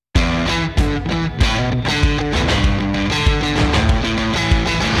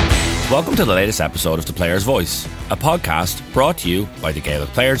Welcome to the latest episode of The Player's Voice, a podcast brought to you by the Gaelic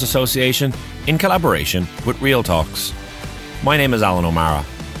Players Association in collaboration with Real Talks. My name is Alan O'Mara,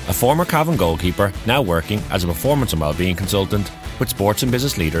 a former Cavan goalkeeper now working as a performance and wellbeing consultant with sports and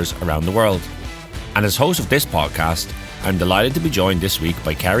business leaders around the world. And as host of this podcast, I'm delighted to be joined this week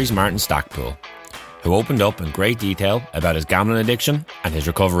by Kerry's Martin Stackpoole, who opened up in great detail about his gambling addiction and his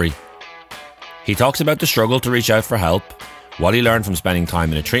recovery. He talks about the struggle to reach out for help, what he learned from spending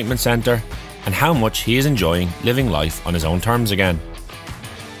time in a treatment centre, and how much he is enjoying living life on his own terms again.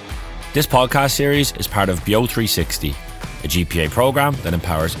 This podcast series is part of BEO360, a GPA programme that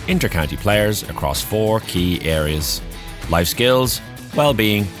empowers inter-county players across 4 key areas: life skills,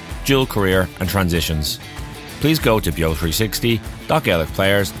 well-being, dual career and transitions. Please go to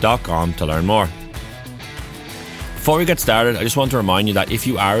beo360.gaelicplayers.com to learn more. Before we get started, I just want to remind you that if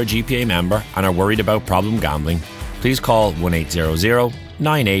you are a GPA member and are worried about problem gambling, please call 1800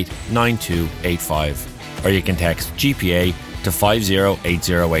 989285, or you can text GPA to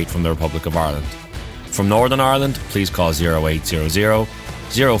 50808 from the Republic of Ireland. From Northern Ireland, please call 0800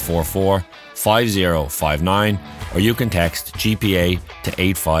 044 5059, or you can text GPA to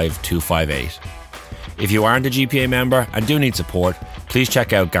 85258. If you aren't a GPA member and do need support, please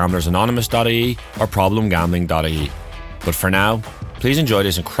check out gamblersanonymous.ie or problemgambling.ie. But for now, please enjoy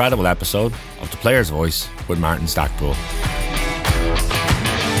this incredible episode of The Player's Voice with Martin Stackpoole.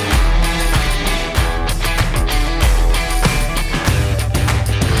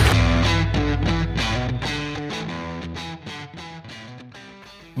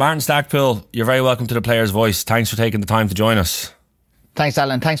 Martin Stackpoole, you're very welcome to The Player's Voice. Thanks for taking the time to join us. Thanks,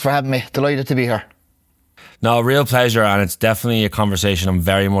 Alan. Thanks for having me. Delighted to be here. No, a real pleasure, and it's definitely a conversation I'm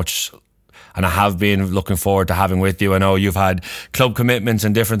very much, and I have been looking forward to having with you. I know you've had club commitments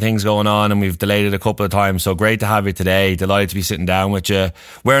and different things going on, and we've delayed it a couple of times, so great to have you today. Delighted to be sitting down with you.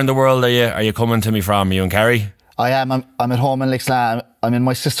 Where in the world are you coming to me from? Are you in Kerry? I am. I'm at home in Lixla. I'm in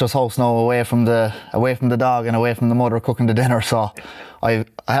my sister's house now, away from the dog and away from the mother cooking the dinner, so I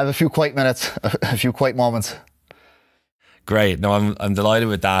have a few quiet minutes, a few quiet moments. Great. No, I'm delighted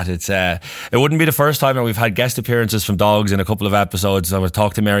with that. It wouldn't be the first time that we've had guest appearances from dogs in a couple of episodes. I was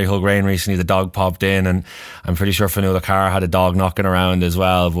talking to Mary Hulgrain recently. The dog popped in, and I'm pretty sure Fanula Carr had a dog knocking around as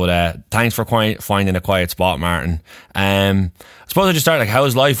well. But thanks for finding a quiet spot, Martin. I suppose I'll just start,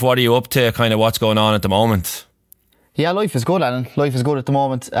 how's life? What are you up to? Kind of what's going on at the moment? Yeah, life is good, Alan. Life is good at the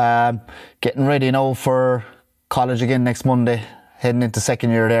moment. Getting ready now for college again next Monday. Heading into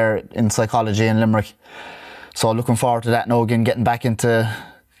second year there in psychology in Limerick. So looking forward to that now again, getting back into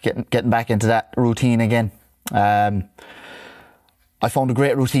that routine again. I found a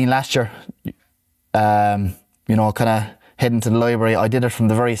great routine last year. Kind of heading to the library. I did it from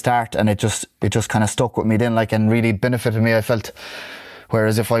the very start, and it just kind of stuck with me then, and really benefited me, I felt.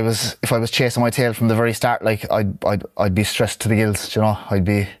 Whereas if I was chasing my tail from the very start, I'd be stressed to the gills. I'd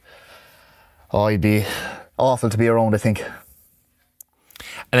be awful to be around, I think.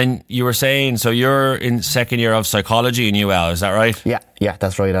 And then you were saying, so you're in second year of psychology in UL, is that right? Yeah,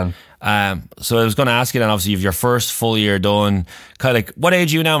 that's right, Alan. So I was going to ask you then, obviously, you've your first full year done. Kind of what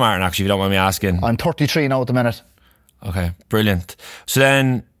age are you now, Martin, actually, if you don't mind me asking? I'm 33 now at the minute. Okay, brilliant. So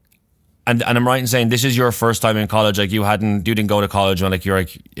then, and I'm right in saying this is your first time in college, you didn't go to college when you're a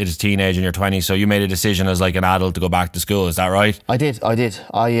teenager in your 20s, so you made a decision as an adult to go back to school, is that right? I did.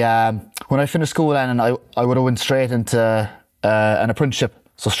 When I finished school, and I would have went straight into an apprenticeship.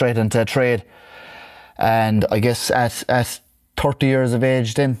 So straight into trade. And I guess at 30 years of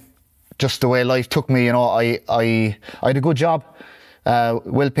age then, just the way life took me, I had a good job,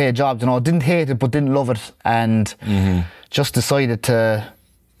 well-paid job, didn't hate it but didn't love it, and just decided to,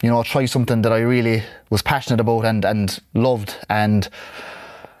 try something that I really was passionate about and loved. And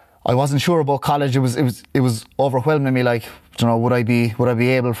I wasn't sure about college. It was overwhelming me, would I be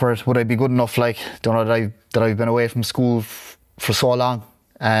able for it? Would I be good enough, that I've been away from school for so long.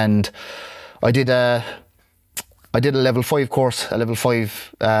 And I did a level 5 course, a level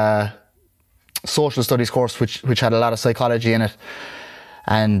 5 social studies course, which had a lot of psychology in it,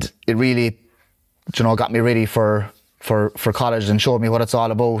 and it really, got me ready for college and showed me what it's all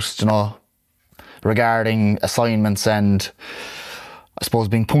about, regarding assignments and I suppose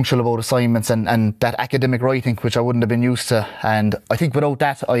being punctual about assignments and that academic writing, which I wouldn't have been used to. And I think without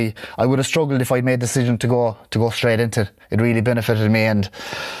that, I would have struggled if I'd made the decision to go straight into it. It really benefited me, and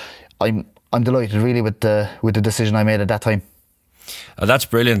I'm delighted really with the decision I made at that time. Oh, that's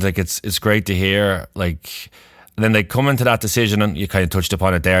brilliant. It's great to hear. Then they come into that decision, and you kind of touched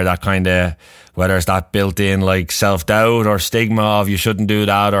upon it there, that kind of, whether it's that built in self-doubt or stigma of you shouldn't do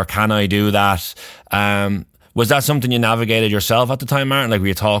that or can I do that. Was that something you navigated yourself at the time, Martin? Like, were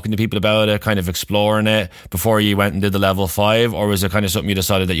you talking to people about it, kind of exploring it before you went and did the level 5, or was it kind of something you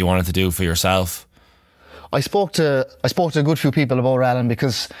decided that you wanted to do for yourself? I spoke to a good few people about Alan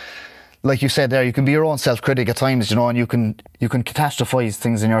because, like you said there, you can be your own self-critic at times, you know, and you can catastrophize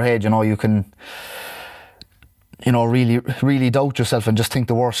things in your head, you know, you can, you know, really, really doubt yourself and just think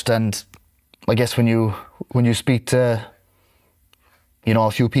the worst. And I guess when you speak to, you know,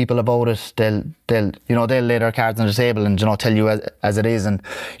 a few people about it, they'll lay their cards on the table and, you know, tell you as it is, and,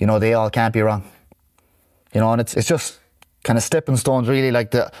 you know, they all can't be wrong. You know, and it's just kind of stepping stones, really.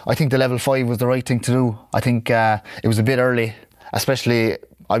 Like, I think the level 5 was the right thing to do. I think it was a bit early, especially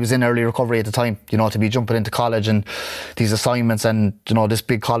I was in early recovery at the time, you know, to be jumping into college and these assignments and, you know, this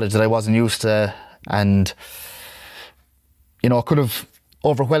big college that I wasn't used to, and, you know, it could have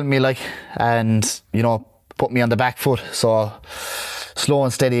overwhelmed me, like, and, you know, put me on the back foot. So slow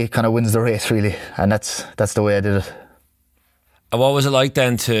and steady kind of wins the race, really, and that's the way I did it. And what was it like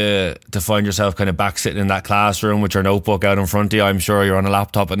then to find yourself kind of back sitting in that classroom with your notebook out in front of you? I'm sure you're on a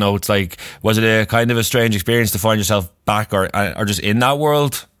laptop at notes. Like, was it a kind of a strange experience to find yourself back or just in that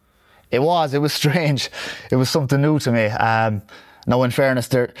world? It was strange. It was something new to me. Now, in fairness,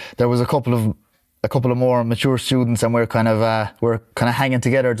 there was a couple of more mature students, and we're kind of hanging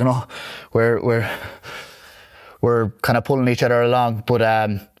together, you know. We're kind of pulling each other along, but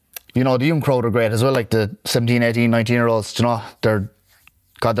you know, the young crowd are great as well, like the 17, 18, 19 year olds, you know, they're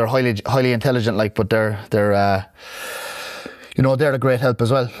highly intelligent, like, but they're you know, they're a great help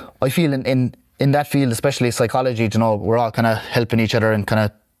as well. I feel in that field, especially psychology, you know, we're all kind of helping each other and kind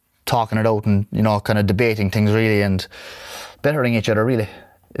of talking it out and, you know, kind of debating things, really, and bettering each other, really.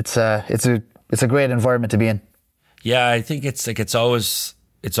 It's a great environment to be in. Yeah, I think it's always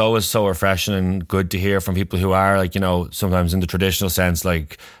so refreshing and good to hear from people who are, like, you know, sometimes in the traditional sense,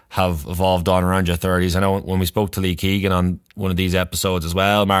 like, have evolved on around your 30s. I know when we spoke to Lee Keegan on one of these episodes as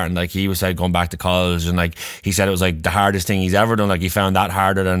well, Martin, like, he was said going back to college, and, like, he said it was like the hardest thing he's ever done. Like, he found that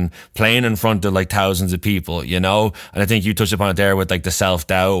harder than playing in front of, like, thousands of people, you know. And I think you touched upon it there with, like, the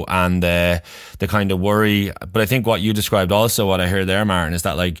self-doubt and the kind of worry. But I think what you described also, what I hear there, Martin, is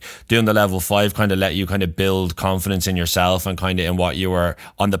that, like, doing the level 5 kind of let you kind of build confidence in yourself and kind of in what you were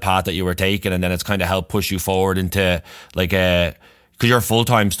on the path that you were taking, and then it's kind of helped push you forward into, like, because you're a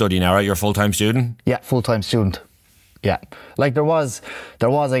full-time study now, right? You're a full-time student? Yeah, full-time student. Yeah. Like, there was,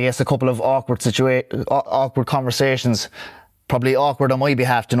 I guess, a couple of awkward conversations, probably awkward on my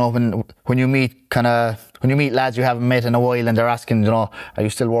behalf, you know, when you meet lads you haven't met in a while, and they're asking, you know, are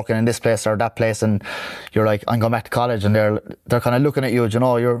you still working in this place or that place? And you're like, I'm going back to college, and they're kind of looking at you, you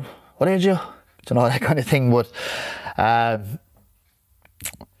know, you're, what age are you? You know, that kind of thing. But I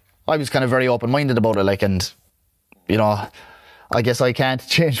was kind of very open-minded about it, like, and, you know, I guess I can't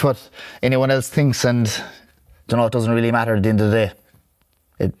change what anyone else thinks, and, you know, it doesn't really matter at the end of the day.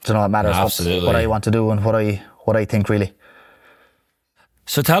 It matters what I want to do and what I think, really.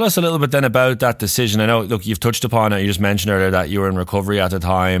 So tell us a little bit then about that decision. I know, look, you've touched upon it. You just mentioned earlier that you were in recovery at the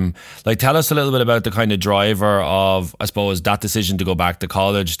time. Like, tell us a little bit about the kind of driver of, I suppose, that decision to go back to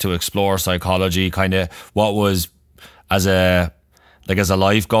college, to explore psychology, kind of what was as a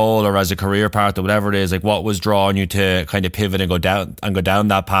life goal or as a career path or whatever it is, like, what was drawing you to kind of pivot and go down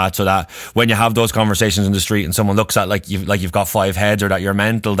that path, so that when you have those conversations in the street and someone looks at like you've got 5 heads, or that you're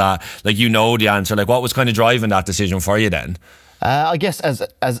mental, that, like, you know the answer. Like, what was kind of driving that decision for you then? I guess as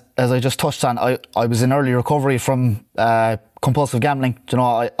I just touched on, I was in early recovery from compulsive gambling. You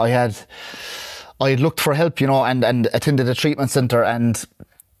know, I had looked for help, you know, and attended a treatment centre, and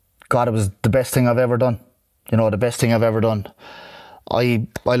God, it was the best thing I've ever done. You know, the best thing I've ever done. I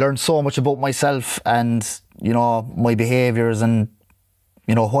learned so much about myself and, you know, my behaviours and,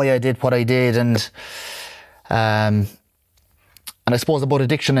 you know, why I did what I did, and I suppose about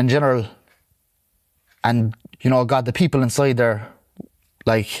addiction in general. And, you know, God, the people inside there,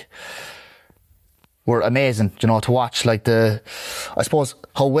 like, were amazing, you know, to watch. Like, I suppose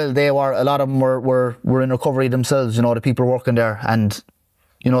how well they were. A lot of them were in recovery themselves, you know, the people working there, and,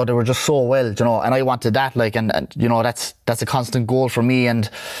 you know, they were just so well, you know, and I wanted that, like, and you know, that's a constant goal for me. And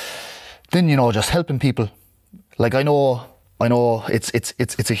then, you know, just helping people. Like, I know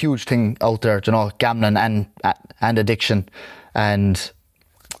it's a huge thing out there, you know, gambling and addiction. And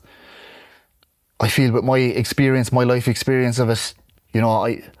I feel with my experience, my life experience of it, you know,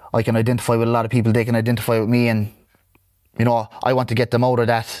 I can identify with a lot of people. They can identify with me, and, you know, I want to get them out of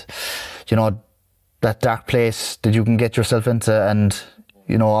that, you know, that dark place that you can get yourself into, and,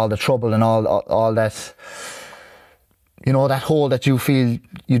 you know, all the trouble and all that, you know, that hole that you feel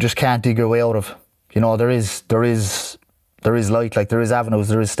you just can't dig your way out of. You know, there is light, like, there is avenues,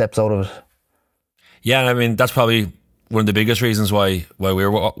 there is steps out of it. Yeah, I mean, that's probably one of the biggest reasons why while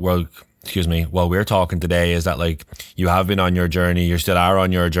we're talking today is that like you have been on your journey, you still are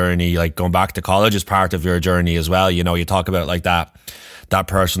on your journey. Like going back to college is part of your journey as well. You know, you talk about like that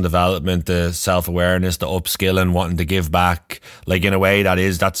personal development, the self-awareness, the upskilling, wanting to give back. Like in a way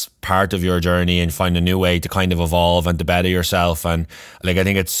that's part of your journey, and find a new way to kind of evolve and to better yourself. And like I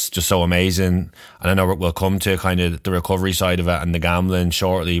think it's just so amazing. And I know we'll come to kind of the recovery side of it and the gambling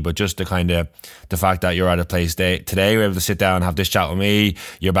shortly, but just the kind of the fact that you're at a place today we're able to sit down and have this chat with me.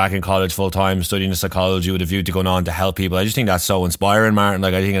 You're back in college full time studying psychology with a view to going on to help people. I just think that's so inspiring, Martin.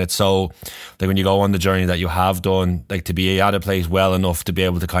 Like I think it's so like when you go on the journey that you have done, like to be at a place well enough to be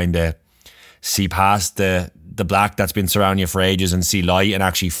able to kind of see past the black that's been surrounding you for ages and see light and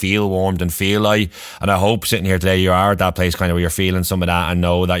actually feel warmed and feel light. And I hope sitting here today you are at that place kind of where you're feeling some of that and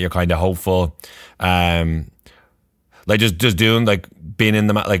know that you're kind of hopeful. Like just doing like being in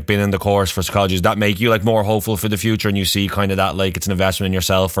the course for psychology, does that make you like more hopeful for the future, and you see kind of that like it's an investment in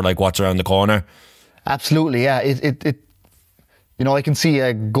yourself for like what's around the corner? Absolutely, yeah. It you know, I can see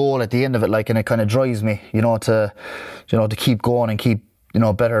a goal at the end of it, like, and it kind of drives me, to keep going and keep,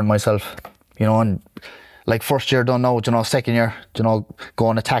 bettering myself, and like first year done now, second year, go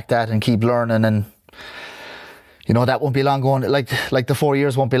and attack that and keep learning, and that won't be long going, like the 4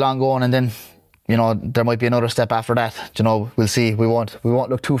 years won't be long going, and then there might be another step after that. We'll see. We won't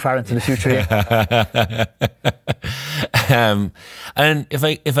look too far into the future yet. And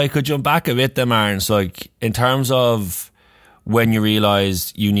if I could jump back a bit there, Martin, so like in terms of when you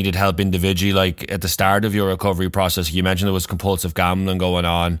realised you needed help individually, like at the start of your recovery process, you mentioned there was compulsive gambling going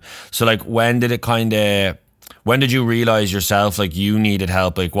on. So like when did you realise yourself like you needed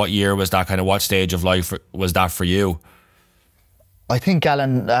help? Like what year was that, kind of what stage of life was that for you? I think,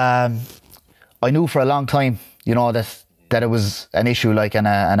 Alan, I knew for a long time, that it was an issue, like, and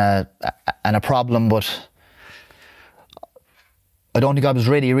a problem, but I don't think I was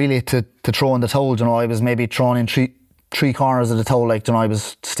ready really to throw in the towel. I was maybe thrown in three corners of the towel, like, I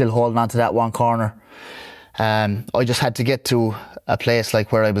was still holding on to that one corner. I just had to get to a place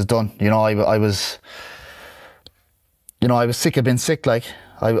like where I was done. I was sick of being sick. Like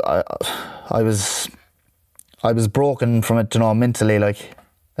I was broken from it, mentally, like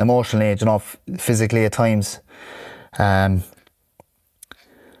emotionally, physically at times. And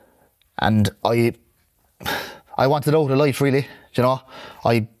I wanted out of life, really.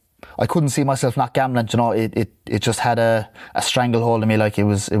 I couldn't see myself not gambling. It just had a stranglehold on me. Like it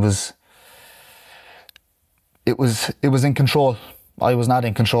was in control. I was not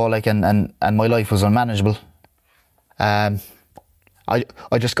in control. Like and my life was unmanageable. I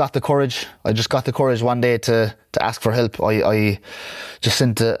just got the courage. I just got the courage one day to ask for help. I just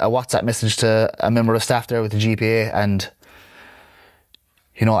sent a WhatsApp message to a member of staff there with the GPA, and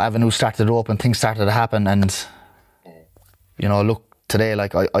avenues started to open, things started to happen, and look. Today,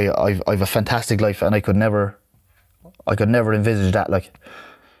 like I've a fantastic life, and I could never envisage that. Like,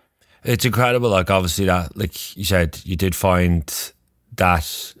 it's incredible. Like, obviously, that, like you said, you did find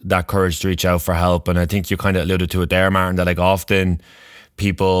that courage to reach out for help, and I think you kind of alluded to it there, Martin. That like often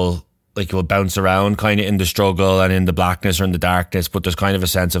people like will bounce around kind of in the struggle and in the blackness or in the darkness, but there's kind of a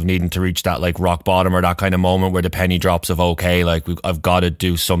sense of needing to reach that like rock bottom or that kind of moment where the penny drops of okay, like I've got to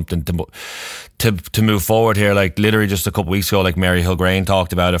do something to move forward here. Like literally just a couple weeks ago, like Mary Hilgrain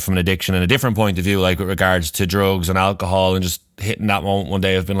talked about it from an addiction and a different point of view, like with regards to drugs and alcohol, and just hitting that moment one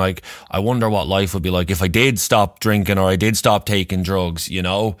day of been like, I wonder what life would be like if I did stop drinking or I did stop taking drugs,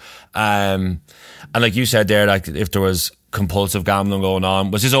 and like you said there, like if there was compulsive gambling going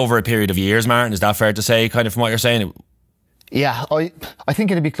on, was this over a period of years, Martin? Is that fair to say, kind of from what you're saying? Yeah, I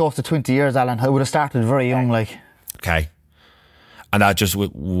think it'd be close to 20 years, Alan. I would have started very young, like. Okay. And that just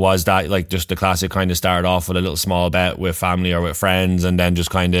was that like just the classic kind of started off with a little small bet with family or with friends, and then just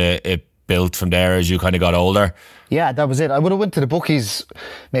kind of it built from there as you kind of got older? Yeah, that was it. I would have went to the bookies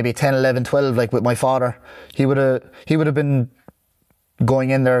maybe 10, 11, 12, like with my father. He would have been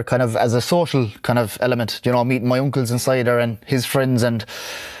going in there kind of as a social kind of element, meeting my uncles inside there and his friends, and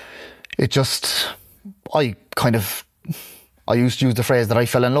it just, I used to use the phrase that I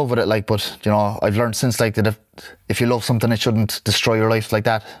fell in love with it, like, but I've learned since, like, that if you love something, it shouldn't destroy your life like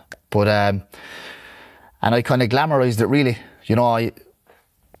that. But and I kind of glamorized it, really,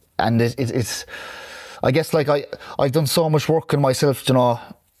 it's I guess, like, I've done so much work on myself,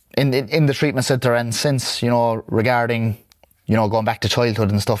 in the treatment centre, and since, regarding going back to childhood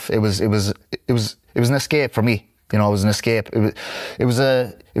and stuff. It was an escape for me. It was an escape. It was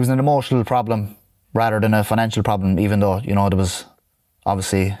an emotional problem rather than a financial problem, even though, there was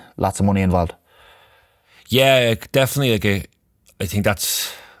obviously lots of money involved. Yeah, definitely. Like, I think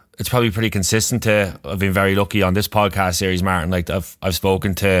it's probably pretty consistent to, I've been very lucky on this podcast series, Martin. Like I've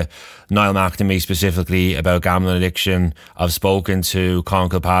spoken to Niall McNamee specifically about gambling addiction. I've spoken to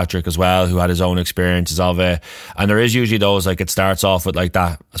Colin Kilpatrick as well, who had his own experiences of it. And there is usually those, like, it starts off with like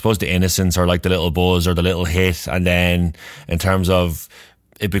that, I suppose, the innocence or like the little buzz or the little hit. And then in terms of,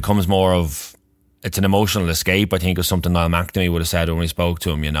 it becomes more of, it's an emotional escape, I think, is something Niall McNamee would have said when we spoke to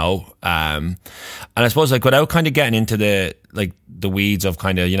him, you know. And I suppose, like, without kind of getting into the weeds of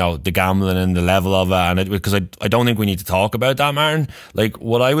kind of, you know, the gambling and the level of it, and because I don't think we need to talk about that, Martin. Like,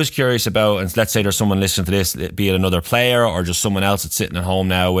 what I was curious about, and let's say there's someone listening to this, be it another player or just someone else that's sitting at home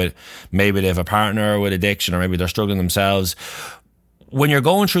now with, maybe they have a partner with addiction, or maybe they're struggling themselves. When you're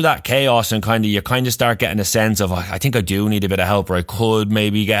going through that chaos and you kind of start getting a sense of, I think I do need a bit of help, or I could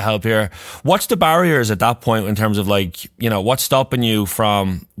maybe get help here. What's the barriers at that point in terms of, like, you know, what's stopping you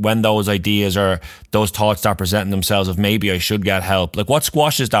from when those ideas or those thoughts start presenting themselves of maybe I should get help? Like, what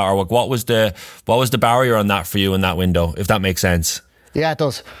squashes that, or what was the barrier on that for you in that window, if that makes sense? Yeah, it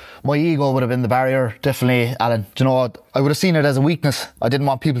does. My ego would have been the barrier, definitely, Alan. Do you know, I would have seen it as a weakness. I didn't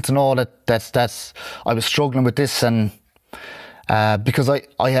want people to know that I was struggling with this, and because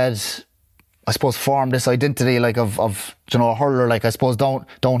I had, I suppose, formed this identity, like, of you know, a hurler. Like, I suppose down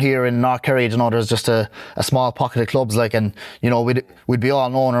here in North Kerry, you know, there's just a small pocket of clubs, like, and, you know, we'd be all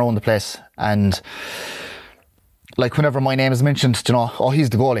known around the place. And like, whenever my name is mentioned, you know, oh, he's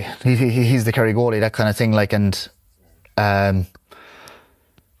the goalie, he's the Kerry goalie, that kind of thing. Like, and I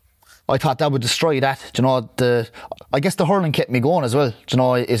thought that would destroy that. You know, I guess the hurling kept me going as well. You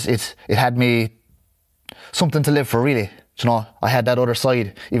know, it had me something to live for, really. You know, I had that other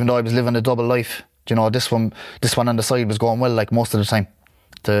side, even though I was living a double life. You know, this one on the side was going well, like, most of the time,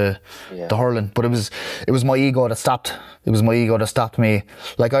 the hurling. But it was my ego that stopped. It was my ego that stopped me.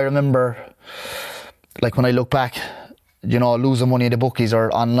 Like, I remember, like, when I look back, you know, losing money in the bookies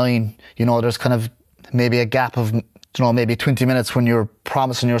or online, you know, there's kind of maybe a gap of, you know, maybe 20 minutes when you're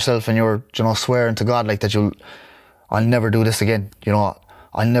promising yourself and you're, you know, swearing to God, like, that I'll never do this again. You know,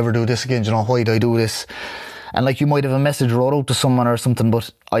 I'll never do this again. You know, why do I do this? And, like, you might have a message wrote out to someone or something,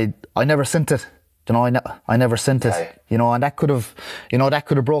 but I never sent it. You know, I never sent it. Okay. You know, and that could have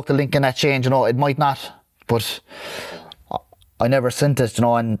broke the link in that chain. You know, it might not, but I never sent it. You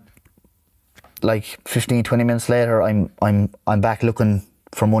know, and like 15, 20 minutes later, I'm back looking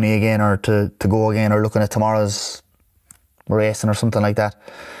for money again, or to go again, or looking at tomorrow's racing or something like that.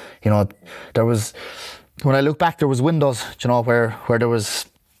 You know, when I look back, there was windows, you know, where there was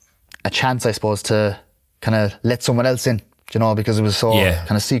a chance, I suppose, to kind of let someone else in, you know, because it was so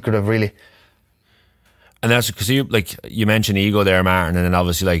kind of secretive, really. And that's because you mentioned ego there, Martin, and then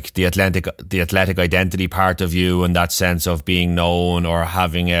obviously, like, the athletic identity part of you, and that sense of being known or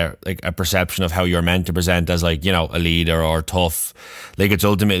having a perception of how you're meant to present as, like, you know, a leader or tough. Like, it's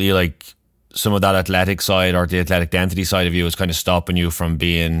ultimately like some of that athletic side or the athletic identity side of you is kind of stopping you from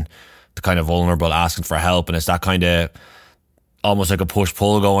being the kind of vulnerable, asking for help, and it's that kind of almost like a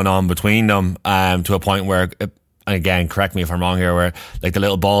push-pull going on between them, to a point where, and again, correct me if I'm wrong here, where, like, the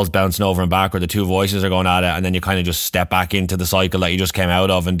little ball's bouncing over and back, where the two voices are going at it, and then you kind of just step back into the cycle that you just came out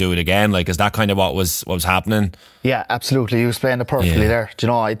of and do it again. Like, is that kind of what was happening? Yeah, absolutely. You explained it perfectly there. Do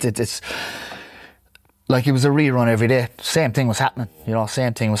you know, it's like, it was a rerun every day. Same thing was happening. You know,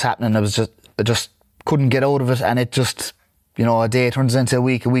 same thing was happening. I just couldn't get out of it, and it just, you know, a day turns into a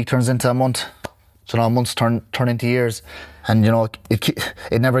week turns into a month. You know, months turn into years, and, you know,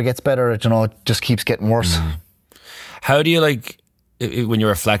 it never gets better. You know, it just keeps getting worse. How do you, like, when you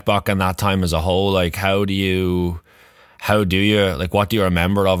reflect back on that time as a whole, like, how do you like, what do you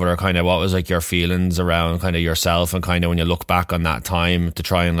remember of it, or kind of what was, like, your feelings around kind of yourself, and kind of when you look back on that time to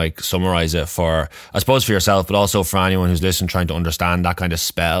try and, like, summarize it for, I suppose, for yourself, but also for anyone who's listening, trying to understand that kind of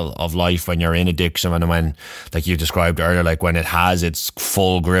spell of life when you're in addiction, and when, like you described earlier, like, when it has its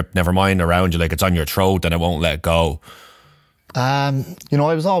full grip, never mind around you, like, it's on your throat and it won't let go. You know,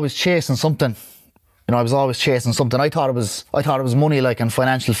 I was always chasing something. You know, I thought it was money, like, and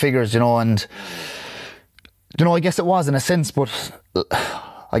financial figures, you know, and, you know, I guess it was in a sense, but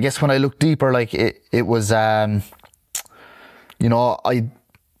I guess when I look deeper, like, it was, you know, I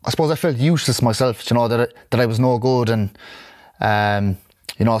suppose I felt useless myself, you know, that I was no good, and,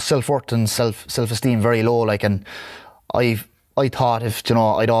 you know, self-worth and self-esteem very low, like, and I thought if, you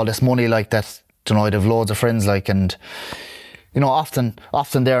know, I'd all this money like that, you know, I'd have loads of friends, like, and, you know, often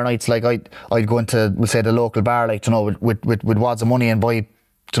there are nights, like, I'd go into, we'll say, the local bar, like, you know, with wads of money, and buy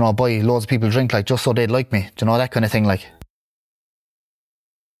loads of people drink, like, just so they'd like me, you know, that kind of thing, like.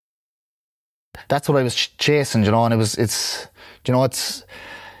 That's what I was chasing, you know, and it's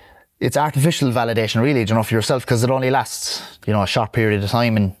artificial validation, really, you know, for yourself, because it only lasts, you know, a short period of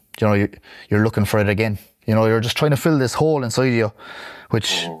time, and, you're looking for it again. You're just trying to fill this hole inside you,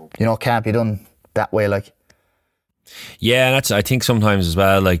 which can't be done that way. Like, yeah, and I think sometimes as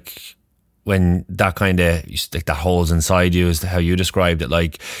well, like when that kind of like that holes inside you is how you described it.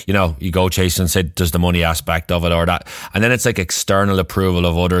 Like, you go chasing, say, there's the money aspect of it or that, and then it's like external approval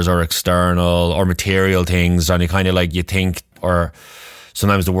of others or external or material things, and you kind of like you think, or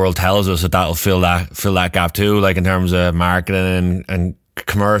sometimes the world tells us that that'll fill that gap too, like in terms of marketing and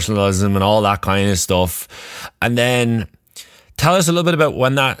commercialism and all that kind of stuff. And then tell us a little bit about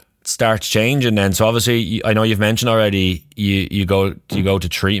when that starts changing then. So obviously I know you've mentioned already you go to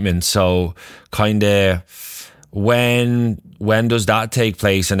treatment, so kind of when does that take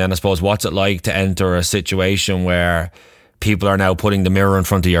place? And then I suppose what's it like to enter a situation where people are now putting the mirror in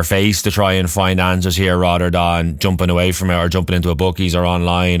front of your face to try and find answers here rather than jumping away from it or jumping into a bookies or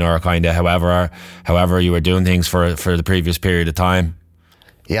online or kind of however you were doing things for the previous period of time?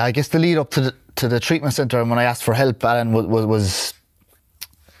 Yeah, I guess the lead up to the treatment centre and when I asked for help, Alan, was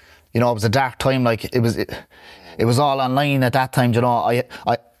it was a dark time. Like it was all online at that time. I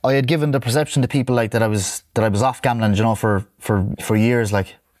had given the perception to people like that I was off gambling, for years,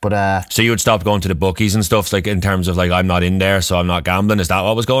 like. But so you would stop going to the bookies and stuff, like in terms of like, I'm not in there, so I'm not gambling. Is that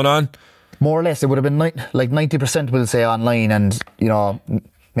what was going on? More or less, it would have been like 90% will say online, and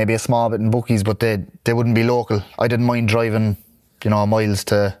maybe a small bit in bookies, but they wouldn't be local. I didn't mind driving miles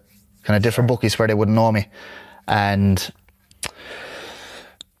to kind of different bookies where they wouldn't know me, and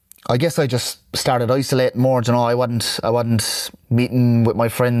I guess I just started isolating more. I wasn't meeting with my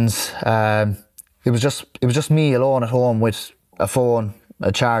friends. It was just me alone at home with a phone,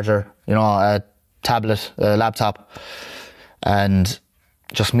 a charger, a tablet, a laptop, and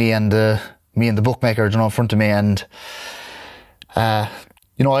just me and the bookmaker, in front of me. And I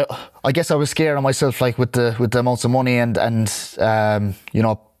guess I was scared of myself, like with the amounts of money and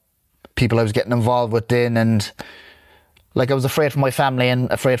people I was getting involved with then, and like I was afraid for my family and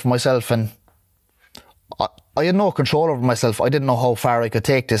afraid for myself, and I had no control over myself. I didn't know how far I could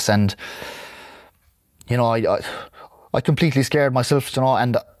take this, and I completely scared myself,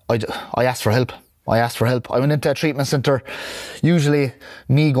 and I asked for help. I went into a treatment centre, usually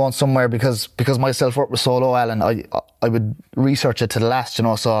me going somewhere because my self-worth was so low, Alan. I would research it to the last,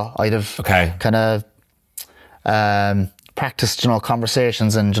 so I'd have kind of practiced,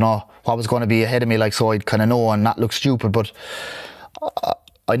 conversations and, what was going to be ahead of me, like, so I'd kind of know and not look stupid. But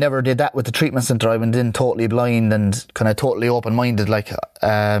I never did that with the treatment centre. I went in totally blind and kind of totally open-minded, like,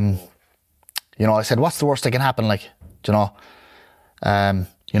 I said, what's the worst that can happen, like,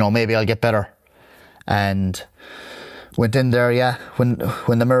 maybe I'll get better. And went in there, yeah, when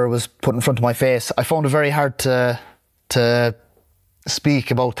the mirror was put in front of my face. I found it very hard to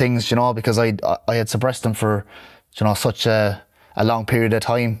speak about things, because I had suppressed them for, such a long period of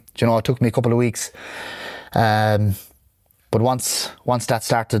time. It took me a couple of weeks. But once that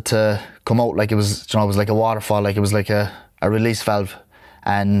started to come out, like it was like a waterfall, like it was like a release valve.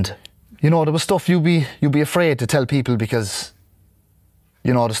 And, there was stuff you'd be afraid to tell people because,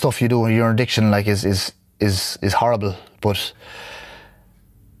 the stuff you do in your addiction, like, is horrible. But,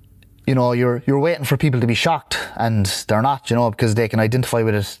 you're waiting for people to be shocked, and they're not, because they can identify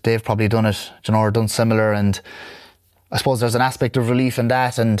with it. They've probably done it, or done similar. And I suppose there's an aspect of relief in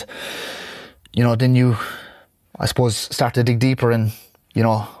that. And, then you, I suppose, start to dig deeper in,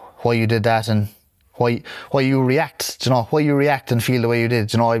 why you did that and why you react, why you react and feel the way you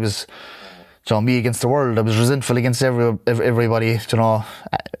did. I was, me against the world. I was resentful against everybody,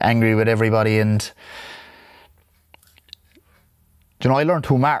 angry with everybody. And, I learned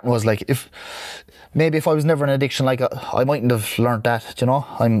who Martin was. Like, if I was never in addiction, like, I mightn't have learned that, so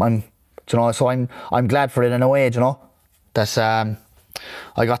I'm glad for it in a way, that,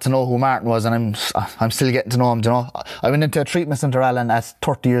 I got to know who Martin was, and I'm still getting to know him. I went into a treatment centre, Alan, at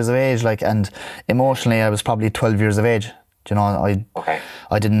 30 years of age, like, and emotionally I was probably 12 years of age. I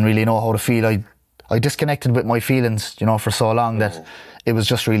didn't really know how to feel. I disconnected with my feelings, for so long that it was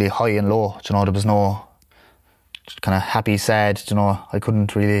just really high and low. There was no kind of happy, sad. I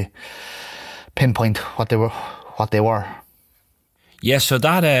couldn't really pinpoint what they were. Yeah, so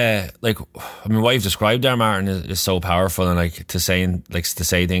that what you've described there, Martin, is so powerful, and like to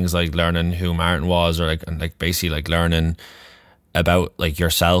say things like learning who Martin was, or like basically like learning about like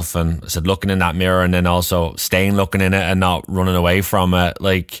yourself, and said looking in that mirror, and then also staying looking in it and not running away from it.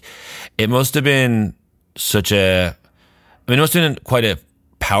 Like, it must have been it must have been quite a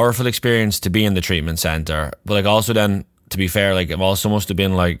powerful experience to be in the treatment centre, but like also then, to be fair, like it also must have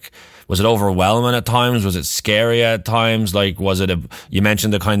been like, was it overwhelming at times? Was it scary at times? Like, was it you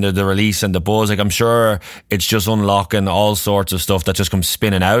mentioned the kind of the release and the buzz. Like, I'm sure it's just unlocking all sorts of stuff that just comes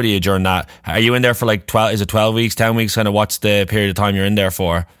spinning out of you during that. Are you in there for like 12, is it 12 weeks, 10 weeks? Kind of what's the period of time you're in there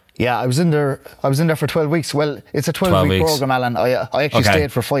for? Yeah, I was in there for 12 weeks. Well, it's a 12-week program, Alan. I actually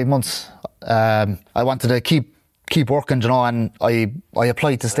stayed for 5 months. I wanted to keep working, you know, and I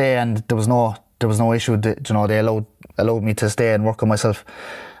applied to stay, and there was no issue. You know, they allowed me to stay and work on myself.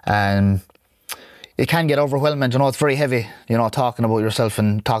 And it can get overwhelming, you know. It's very heavy, you know, talking about yourself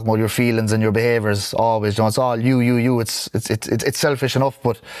and talking about your feelings and your behaviours. Always, you know, it's all you. It's selfish enough,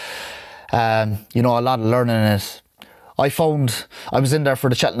 but you know, a lot of learning in it. I found I was in there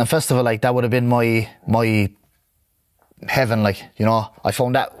for the Cheltenham Festival. Like, that would have been my heaven. Like, you know, I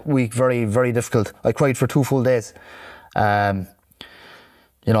found that week very, very difficult. I cried for 2 full days. You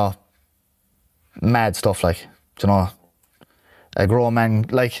know, mad stuff, like, you know, a grown man.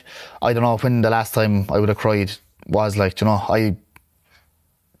 Like, I don't know when the last time I would have cried was, like, you know, I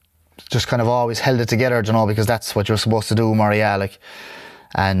just kind of always held it together, you know, because that's what you're supposed to do, Maria. Like,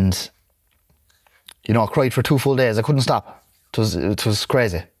 and you know, I cried for 2 full days. I couldn't stop. It was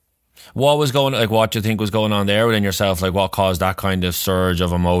crazy. What was going, like, what do you think was going on there within yourself? Like, what caused that kind of surge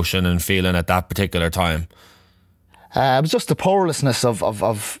of emotion and feeling at that particular time? It was just the powerlessness of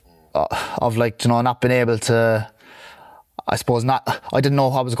like, you know, not being able to, I suppose I didn't know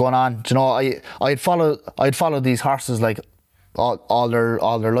what was going on. You know, I had followed these horses like all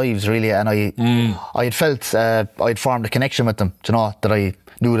their lives, really, and I had felt I had formed a connection with them. You know, that I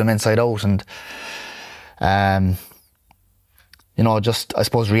knew them inside out, and you know, just, I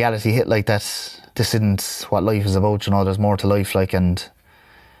suppose, reality hit like that. This isn't what life is about. You know, there's more to life. Like, and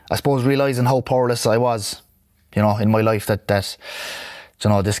I suppose realising how powerless I was, you know, in my life, that you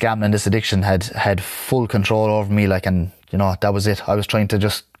know, this gambling, this addiction had full control over me. Like, and you know, that was it. I was trying to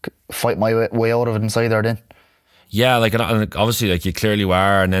just fight my way out of it inside there then. Yeah, like, and obviously, like, you clearly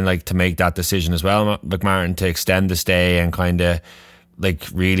were, and then, like, to make that decision as well, McMartin, to extend the stay and kind of, like,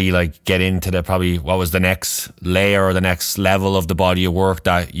 really, like, get into the, probably what was the next layer or the next level of the body of work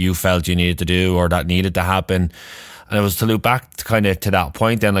that you felt you needed to do or that needed to happen. And it was to look back to kind of to that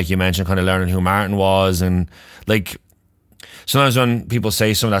point then, like you mentioned, kind of learning who Martin was. And, like, sometimes when people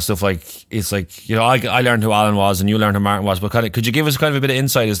say some of that stuff, like, it's like, you know, I learned who Alan was and you learned who Martin was, but kind of, could you give us kind of a bit of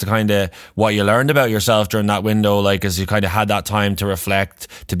insight as to kind of what you learned about yourself during that window, like, as you kind of had that time to reflect,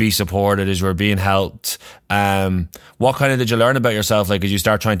 to be supported, as you were being helped? What kind of did you learn about yourself, like, as you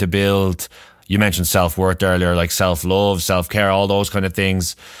start trying to build, you mentioned self-worth earlier, like self-love, self-care, all those kind of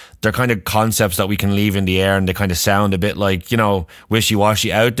things. They're kind of concepts that we can leave in the air, and they kind of sound a bit like, you know,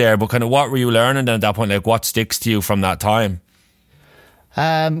 wishy-washy out there, but kind of what were you learning then at that point? Like, what sticks to you from that time?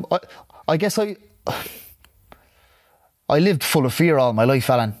 I guess I lived full of fear all my life,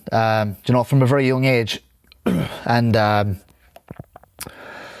 Alan. You know, from a very young age, and I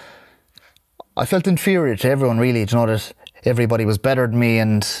felt inferior to everyone, really. You know, that everybody was better than me,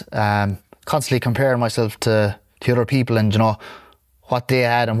 and constantly comparing myself to other people, and, you know, what they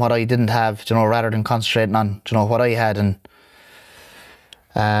had and what I didn't have. You know, rather than concentrating on, you know, what I had. And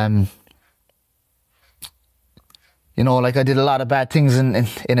you know, like, I did a lot of bad things in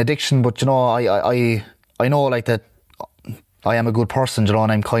addiction, but, you know, I know, like, that I am a good person, you know,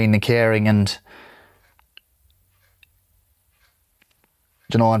 and I'm kind and caring, and,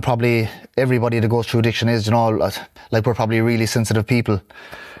 you know, and probably everybody that goes through addiction is, you know, like, we're probably really sensitive people.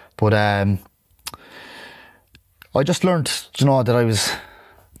 But I just learned, you know, that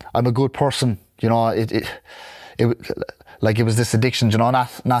I'm a good person. You know, it like, it was this addiction, you know,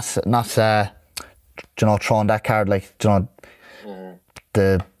 not you know, throwing that card, like, you know,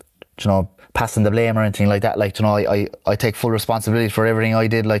 you know, passing the blame or anything like that. Like, you know, I take full responsibility for everything I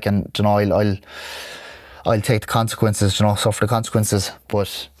did, like, and, you know, I'll take the consequences, you know, suffer the consequences.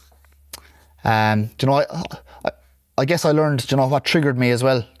 But you know, I guess I learned, you know, what triggered me as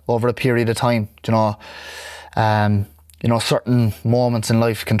well over a period of time. You know, certain moments in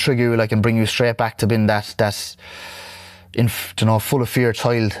life can trigger you, like, and bring you straight back to being that you know, full of fear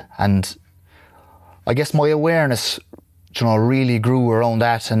child. And I guess my awareness, you know, really grew around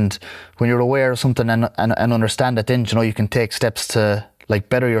that. And when you're aware of something and understand it, then, you know, you can take steps to, like,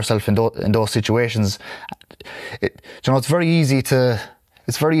 better yourself in those situations. You know, it's very easy to,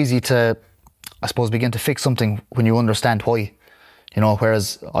 I suppose, begin to fix something when you understand why. You know,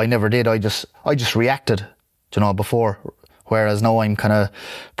 whereas I never did. I just reacted, you know, before. Whereas now I'm kind of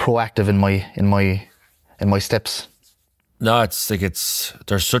proactive in my steps. No, it's like,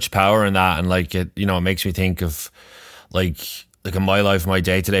 there's such power in that, and, like, it, you know, it makes me think of, like in my life, my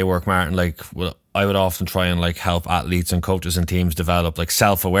day-to-day work, Martin, like, well, I would often try and like help athletes and coaches and teams develop like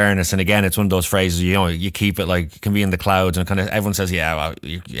self-awareness. And again, it's one of those phrases, you know, you keep it like, it can be in the clouds and kind of everyone says, yeah, well,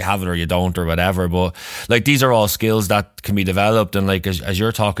 you have it or you don't or whatever. But like, these are all skills that can be developed. And like, as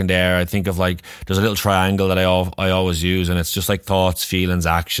you're talking there, I think of like, there's a little triangle that I always use, and it's just like thoughts, feelings,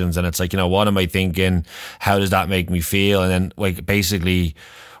 actions. And it's like, you know, what am I thinking? How does that make me feel? And then like, basically,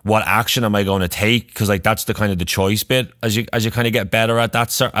 what action am I going to take? Because like, that's the kind of the choice bit as you kind of get better at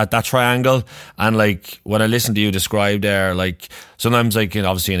that triangle. And like, what I listened to you describe there, like sometimes like, you know,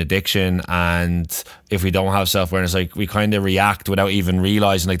 obviously an addiction, and if we don't have self-awareness, like we kind of react without even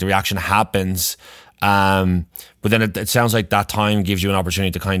realizing like the reaction happens. But then it sounds like that time gives you an opportunity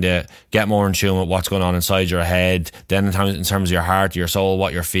to kind of get more in tune with what's going on inside your head, then in terms of your heart, your soul,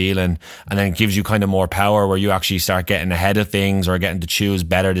 what you're feeling, and then it gives you kind of more power where you actually start getting ahead of things or getting to choose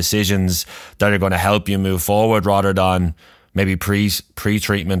better decisions that are going to help you move forward, rather than maybe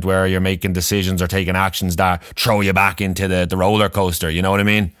pre-treatment where you're making decisions or taking actions that throw you back into the roller coaster. You know what I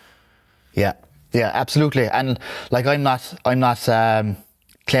mean? Yeah, absolutely. And like, I'm not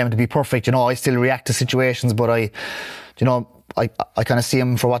claiming to be perfect, you know. I still react to situations, but I kind of see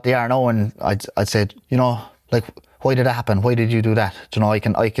them for what they are now, and I'd say, you know, like, why did that happen? Why did you do that? You know, I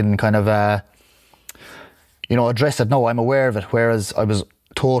can kind of you know, address it now. I'm aware of it, whereas I was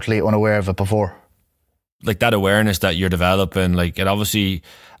totally unaware of it before. Like that awareness that you're developing, like, it obviously,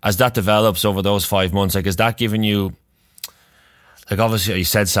 as that develops over those 5 months, like, is that giving you, like, obviously you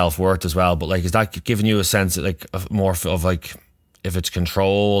said self-worth as well, but like, is that giving you a sense of like more of like, if it's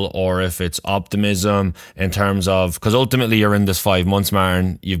control or if it's optimism, in terms of, because ultimately you're in this 5 months,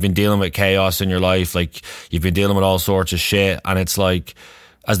 Maren, you've been dealing with chaos in your life, like you've been dealing with all sorts of shit, and it's like,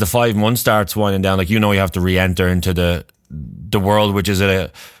 as the 5 months starts winding down, like, you know, you have to re-enter into the world, which is you're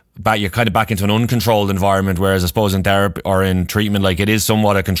kind of back into an uncontrolled environment, whereas I suppose in therapy or in treatment, like, it is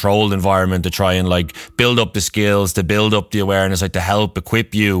somewhat a controlled environment to try and like build up the skills, to build up the awareness, like to help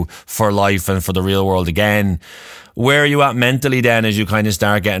equip you for life and for the real world again. Where are you at mentally then, as you kind of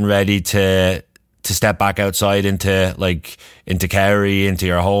start getting ready to step back outside into Kerry, into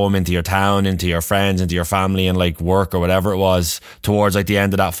your home, into your town, into your friends, into your family, and like work or whatever it was, towards like the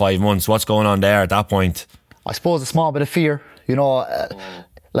end of that 5 months? What's going on there at that point? I suppose a small bit of fear, you know.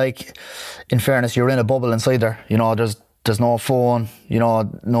 Like, in fairness, you're in a bubble inside there, you know. There's no phone, you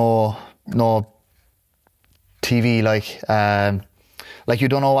know, no TV, like you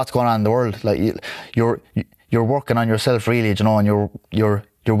don't know what's going on in the world. Like, you're working on yourself, really, you know, and you're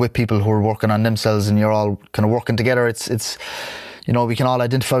with people who are working on themselves, and you're all kind of working together. It's you know, we can all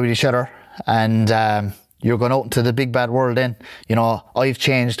identify with each other, and you're going out into the big bad world then. You know, I've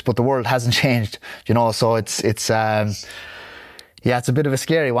changed, but the world hasn't changed, you know, so it's yeah, it's a bit of a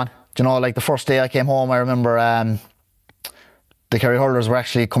scary one. You know, like the first day I came home, I remember the Kerry hurlers were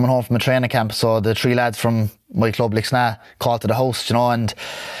actually coming home from a training camp, so the three lads from my club, Lixna, called to the house, you know, and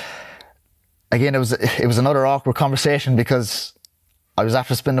again, it was another awkward conversation, because I was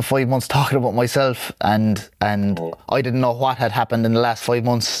after spending 5 months talking about myself, and I didn't know what had happened in the last 5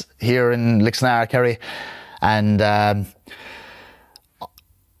 months here in Lixnar, Kerry, and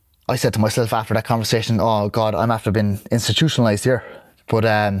I said to myself after that conversation, oh God, I'm after being institutionalised here. But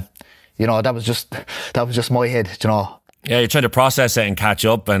you know, that was just my head, you know. Yeah, you're trying to process it and catch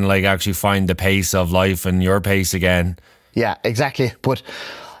up and like actually find the pace of life and your pace again. Yeah, exactly. But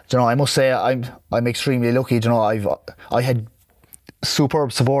you know, I must say I'm extremely lucky. You know, I had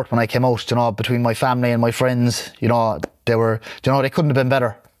superb support when I came out. You know, between my family and my friends. You know, they couldn't have been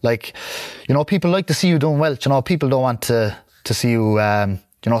better. Like, you know, people like to see you doing well. You know, people don't want to see you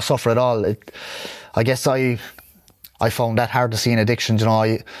you know, suffer at all. I guess I found that hard to see in addiction. You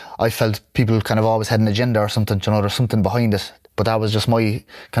know, I felt people kind of always had an agenda or something. You know, there's something behind it. But that was just my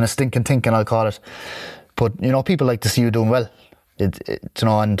kind of stinking thinking, I'll call it. But you know, people like to see you doing well. You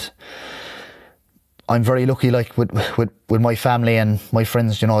know, and I'm very lucky, like with my family and my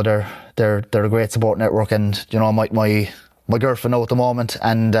friends. You know, they're a great support network, and you know, my girlfriend now at the moment,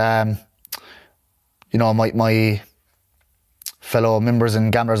 and you know, my fellow members in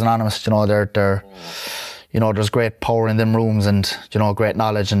Gamblers Anonymous. You know, they're you know, there's great power in them rooms, and you know, great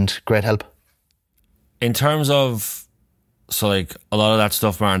knowledge and great help. In terms of, so like a lot of that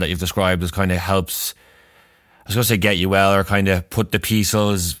stuff, Maren, that you've described as kind of helps, I was going to say get you well, or kind of put the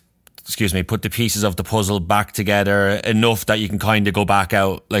pieces of the puzzle back together enough that you can kind of go back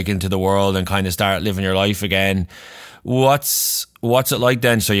out like into the world and kind of start living your life again. What's it like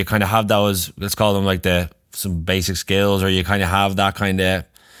then? So you kind of have those, let's call them like some basic skills, or you kind of have that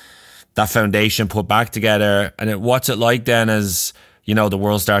that foundation put back together. And what's it like then as, you know, the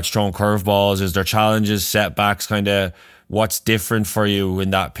world starts throwing curveballs? Is there challenges, setbacks kind of what's different for you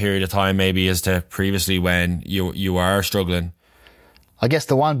in that period of time, maybe as to previously when you are struggling? I guess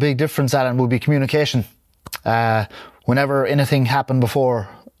the one big difference, Alan, would be communication. Whenever anything happened before,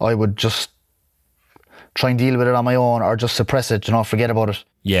 I would just try and deal with it on my own, or just suppress it, forget about it.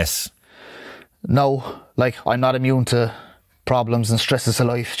 Yes. Now, like, I'm not immune to problems and stresses of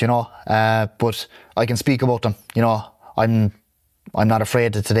life, but I can speak about them. I'm not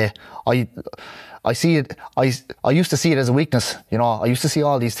afraid of today. I see it. I used to see it as a weakness. I used to see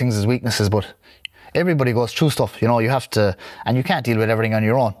all these things as weaknesses, but everybody goes through stuff. You have to, and you can't deal with everything on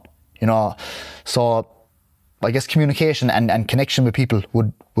your own. So I guess communication and connection with people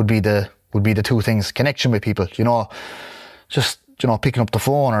would be the two things. Connection with people. Just picking up the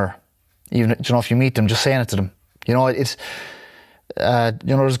phone, or even if you meet them, just saying it to them. It's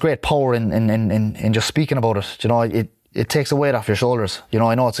there's great power in just speaking about it. It takes a weight off your shoulders.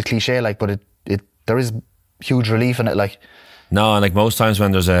 I know it's a cliche, like, but there is huge relief in it, like. No, and like most times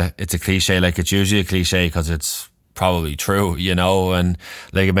when it's a cliche, like it's usually a cliche because it's probably true, and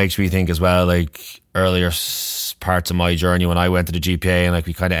like it makes me think as well, like earlier parts of my journey when I went to the GPA, and like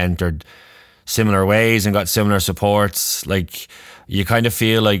we kind of entered similar ways and got similar supports. Like you kind of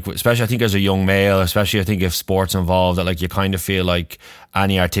feel like, especially I think as a young male, especially I think if sports involved, that like you kind of feel like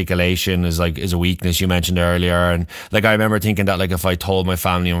any articulation is a weakness you mentioned earlier. And like I remember thinking that like if I told my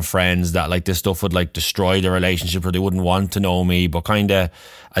family and friends that like this stuff would like destroy the relationship, or they wouldn't want to know me, but kind of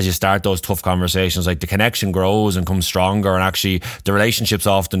as you start those tough conversations, like the connection grows and comes stronger, and actually the relationships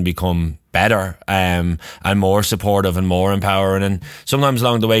often become better and more supportive and more empowering. And sometimes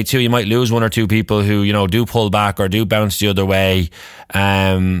along the way too, you might lose one or two people who do pull back or do bounce the other way,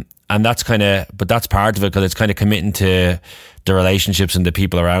 and that's but that's part of it, because it's kind of committing to the relationships and the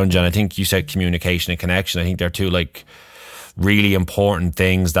people around you. And I think you said communication and connection. I think they're two like really important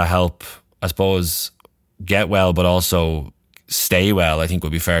things that help, I suppose, get well, but also stay well, I think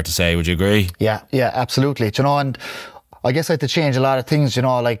would be fair to say. Would you agree? Yeah, absolutely. And I guess I had to change a lot of things,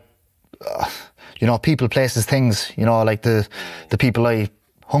 like, people, places, things, like the people I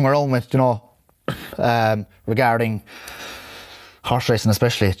hung around with, regarding horse racing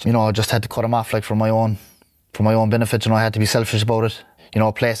especially, I just had to cut them off, like for my own benefit. I had to be selfish about it.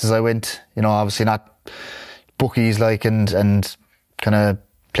 Places I went, obviously not bookies, like, and kind of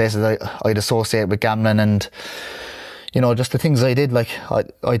places I'd associate with gambling, and just the things I did, like I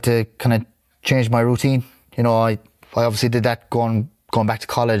had to kind of change my routine. I obviously did that going back to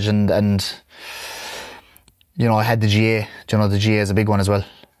college, and I had the GA. The GA is a big one as well.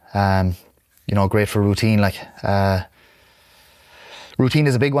 Great for routine. Like routine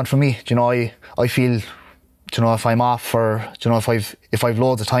is a big one for me. I feel, if I'm off, or if I've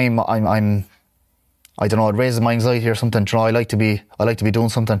loads of time, I don't know, it raises my anxiety or something. I like to be doing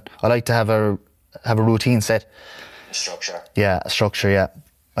something. I like to have a routine set. Structure. Yeah, structure. Yeah,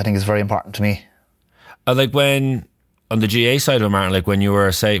 I think it's very important to me. Like when on the GA side of it, Martin, like when you were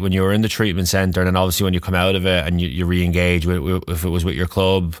in the treatment centre, and then obviously when you come out of it and you re-engage with if it was with your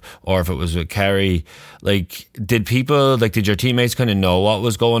club or if it was with Kerry, like did your teammates kind of know what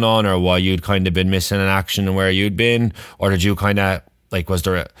was going on, or why you'd kind of been missing in action and where you'd been, or did you kind of like,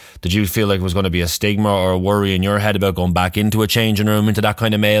 did you feel like it was going to be a stigma or a worry in your head about going back into a changing room, into that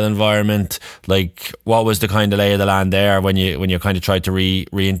kind of male environment? Like what was the kind of lay of the land there when you kind of tried to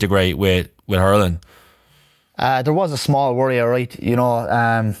reintegrate with hurling? There was a small worry, all right. You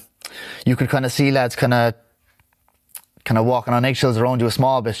could kind of see lads kind of walking on eggshells around you a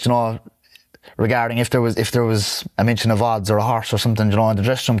small bit, regarding if there was a mention of odds or a horse or something, in the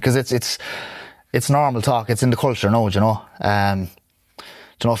dressing room, because it's normal talk. It's in the culture now,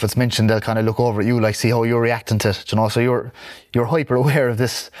 if it's mentioned, they'll kind of look over at you, like, see how you're reacting to it, so you're hyper aware of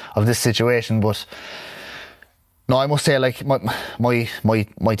this situation. But no, I must say, like,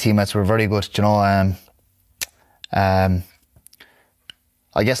 my teammates were very good, I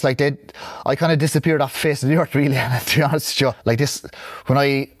guess, like, I kind of disappeared off the face of the earth, really, to be honest with you. Like this, when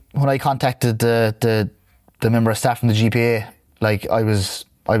I contacted the member of staff from the GPA, like I was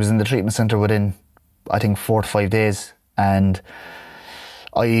in the treatment centre within, I think, 4 to 5 days, and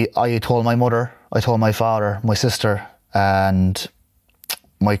I told my mother, I told my father, my sister, and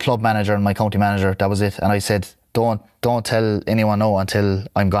my club manager and my county manager. That was it. And I said, don't tell anyone no until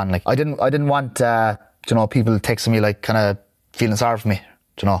I'm gone. Like I didn't want people texting me, like, kind of feeling sorry for me,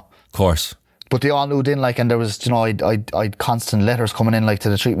 Of course. But they all knew then, like, and there was, I'd constant letters coming in, like, to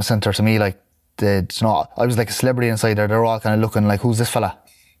the treatment centre to me, like, I was like a celebrity inside there. They're all kind of looking like, who's this fella?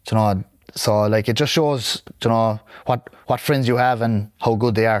 So, like, it just shows, what friends you have and how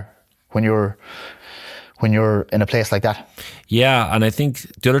good they are when you're in a place like that. Yeah, and I think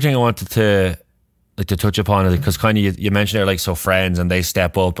the other thing I wanted to like to touch upon it, because kind of you mentioned there, like, so friends, and they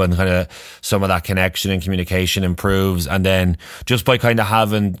step up, and kind of some of that connection and communication improves, and then just by kind of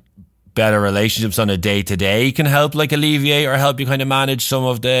having better relationships on a day-to-day can help like alleviate or help you kind of manage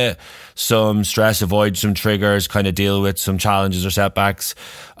some stress, avoid some triggers, kind of deal with some challenges or setbacks.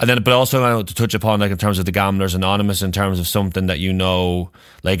 And then, but also to touch upon, like, in terms of the Gamblers Anonymous, in terms of something that, you know,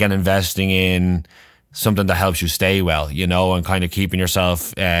 like, and investing in something that helps you stay well, you know, and kind of keeping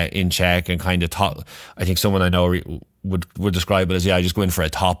yourself in check, and kind of I think someone I know would describe it as, yeah, I just go in for a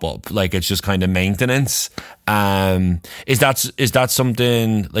top up. Like, it's just kind of maintenance. Is that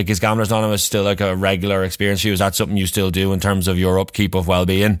something, like, is Gamblers Anonymous still like a regular experience for you? Is that something you still do in terms of your upkeep of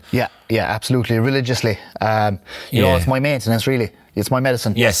well-being? Yeah, absolutely, religiously. You know, it's my maintenance, really. It's my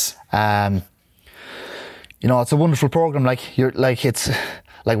medicine. Yes. You know, it's a wonderful program. Like, it's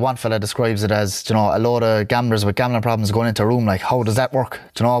like one fella describes it as, you know, a load of gamblers with gambling problems going into a room. Like, how does that work?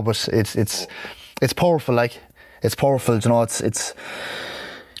 Do you know? But it's powerful. Like, it's powerful. Do you know? It's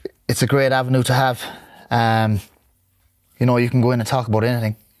a great avenue to have. You know, you can go in and talk about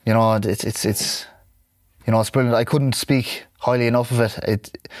anything. You know, it's you know, it's brilliant. I couldn't speak highly enough of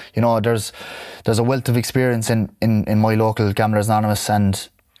it. You know, there's a wealth of experience in my local Gamblers Anonymous, and,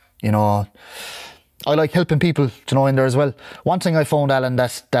 you know, I like helping people, you know, in there as well. One thing I found, Alan,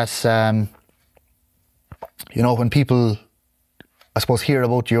 that's you know, when people, I suppose, hear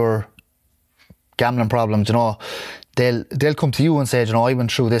about your gambling problems, you know, they'll come to you and say, you know, I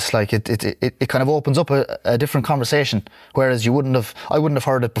went through this. Like, it kind of opens up a different conversation, whereas I wouldn't have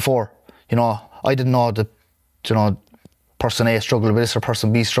heard it before. You know, I didn't know that, you know, person A struggled with this or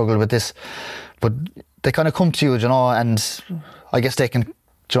person B struggled with this, but they kind of come to you, you know, and I guess they can,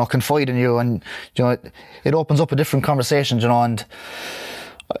 you know, confide in you, and, you know, it opens up a different conversation, you know. And,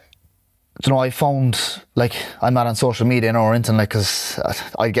 you know, I found, like, I'm not on social media or anything, like, because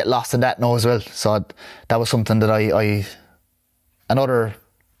I get lost in that now as well. So that was something that I another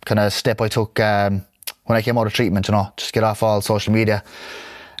kind of step I took when I came out of treatment, you know, just get off all social media.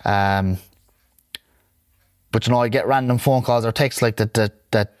 But, you know, I get random phone calls or texts like that,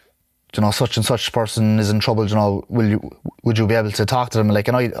 you know, such and such person is in trouble, you know, would you be able to talk to them? Like,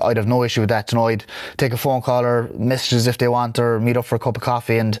 and I'd have no issue with that. You know, I'd take a phone call or messages if they want, or meet up for a cup of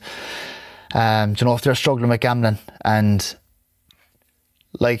coffee. And, you know, if they're struggling with gambling, and,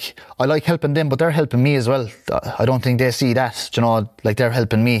 like, I like helping them, but they're helping me as well. I don't think they see that, you know, like, they're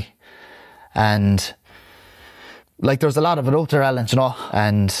helping me. And, like, there's a lot of it out there, Alan, you know,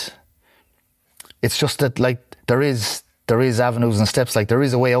 and it's just that, like, there is avenues and steps. Like, there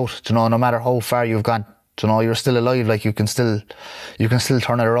is a way out, you know, no matter how far you've gone, you know, you're still alive. Like, you can still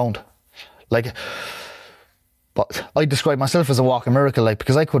turn it around. Like, but I describe myself as a walking miracle, like,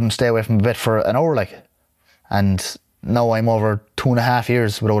 because I couldn't stay away from a bet for an hour, like, and now I'm over 2.5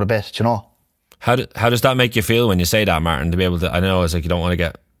 years without a bet, you know. How does that make you feel when you say that, Martin? To be able to, I know it's like, you don't want to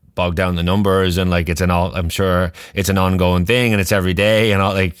get bogged down in the numbers, and, like, I'm sure it's an ongoing thing, and it's every day, and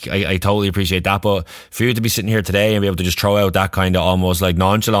all, like, I totally appreciate that. But for you to be sitting here today and be able to just throw out that kind of almost like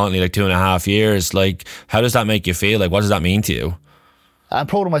nonchalantly, like, 2.5 years, like, how does that make you feel? Like, what does that mean to you? I'm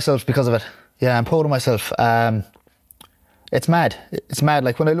proud of myself because of it. Yeah, I'm proud of myself. It's mad. It's mad.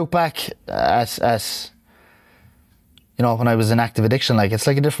 Like, when I look back at you know, when I was in active addiction, like, it's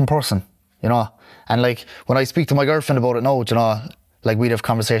like a different person, you know. And, like, when I speak to my girlfriend about it now, you know, like, we'd have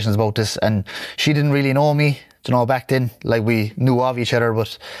conversations about this, and she didn't really know me, you know, back then. Like, we knew of each other,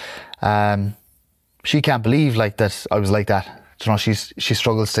 but she can't believe, like, that I was like that. You know, she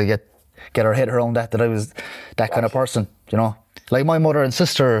struggles to get her head around that I was that kind of person, you know. Like, my mother and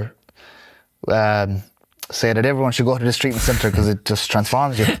sister say that everyone should go to this treatment centre because it just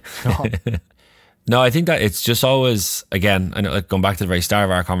transforms you, you know? No, I think that it's just always, again, I know, like, going back to the very start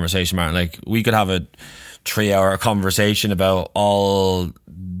of our conversation, Martin, like, we could have a 3-hour conversation about all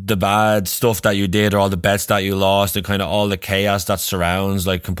the bad stuff that you did, or all the bets that you lost, and kind of all the chaos that surrounds,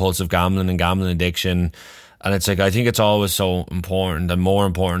 like, compulsive gambling and gambling addiction. And it's like, I think it's always so important, and more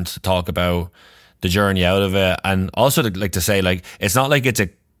important, to talk about the journey out of it, and also to say, like, it's not like it's a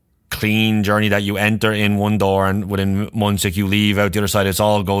clean journey that you enter in one door and within months, like, you leave out the other side, it's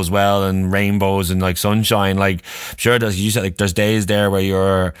all goes well and rainbows and, like, sunshine. Like, sure, you said, like, there's days there where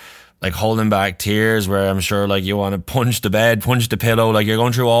you're, like, holding back tears, where I'm sure, like, you want to punch the bed, punch the pillow, like, you're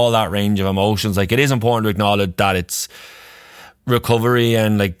going through all that range of emotions. Like, it is important to acknowledge that it's recovery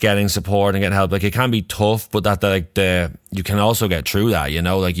and, like, getting support and getting help. Like, it can be tough, but you can also get through that, you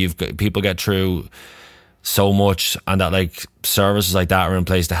know. Like, people get through so much, and that, like, services like that are in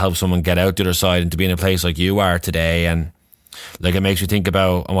place to help someone get out the other side, and to be in a place like you are today. And like it makes me think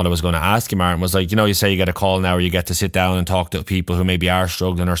about, and what I was going to ask you, Martin, was like, you say you get a call now where you get to sit down and talk to people who maybe are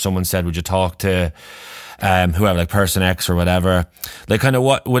struggling, or someone said, would you talk to whoever, like person X or whatever, like kind of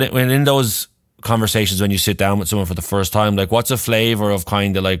what, when in those conversations, when you sit down with someone for the first time, like what's a flavour of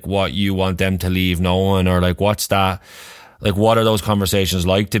kind of like what you want them to leave knowing, or like what's that, like what are those conversations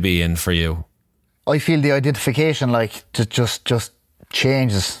like to be in for you? I feel the identification like just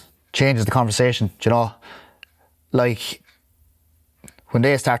changes the conversation, like when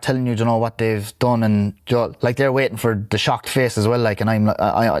they start telling you, what they've done, and like they're waiting for the shocked face as well, like, and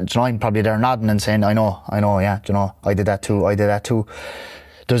I'm probably there nodding and saying, I know, yeah, I did that too.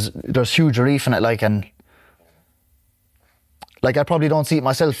 There's huge relief in it, like, and like I probably don't see it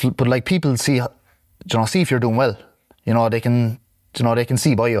myself, but like people see if you're doing well, they can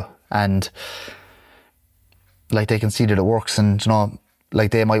see by you, and like they can see that it works, and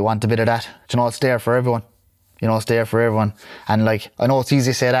like they might want a bit of that. It's there for everyone. It's there for everyone. And like I know it's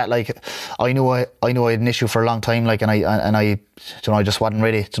easy to say that. Like I knew I had an issue for a long time. Like and I I just wasn't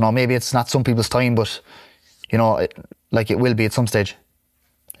ready. Maybe it's not some people's time, but like it will be at some stage.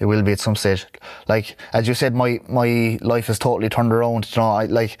 It will be at some stage. Like as you said, my life has totally turned around. I,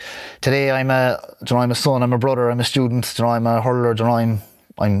 like today I'm a son, I'm a brother, I'm a student. I'm a hurler. I'm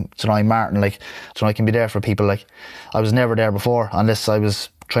Martin. Like I can be there for people. Like I was never there before, unless I was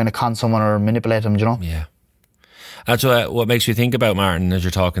trying to con someone or manipulate them. Yeah. That's what makes me think about, Martin, as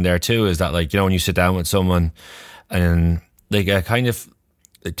you're talking there too, is that like, when you sit down with someone and like kind of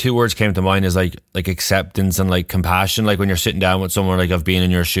two words came to mind is like acceptance and like compassion. Like when you're sitting down with someone, like I've been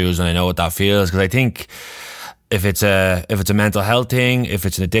in your shoes and I know what that feels. Because I think if it's a mental health thing, if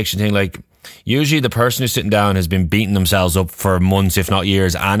it's an addiction thing, like usually the person who's sitting down has been beating themselves up for months, if not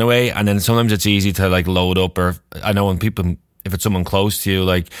years anyway. And then sometimes it's easy to like load up, or I know when people, if it's someone close to you,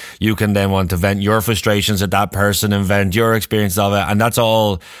 like you can then want to vent your frustrations at that person and vent your experience of it. And that's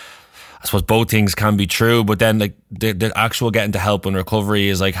all, I suppose both things can be true, but then like the actual getting to help in recovery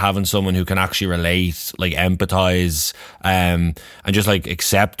is like having someone who can actually relate, like empathize, and just like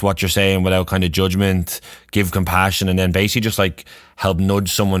accept what you're saying without kind of judgment, give compassion, and then basically just like help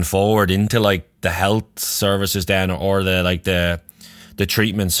nudge someone forward into like the health services then, or the like the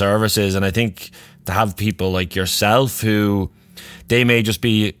treatment services. And I think to have people like yourself who they may just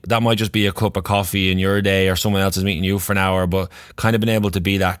be, that might just be a cup of coffee in your day, or someone else is meeting you for an hour, but kind of being able to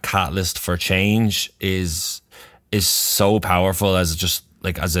be that catalyst for change is so powerful as just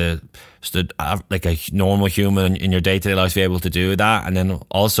like as a normal human in your day-to-day life to be able to do that. And then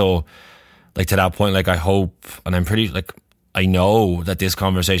also like to that point, like I hope, and I'm pretty like I know that this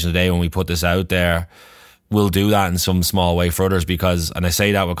conversation today, when we put this out there, will do that in some small way for others, because, and I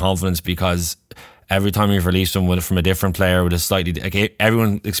say that with confidence, because every time we've released them from a different player with a slightly, like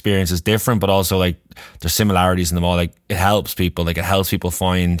everyone's experience is different, but also like there's similarities in them all. Like it helps people, like it helps people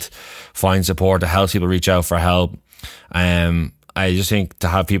find support, it helps people reach out for help. I just think to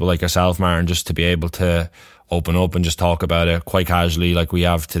have people like yourself, Martin, just to be able to open up and just talk about it quite casually like we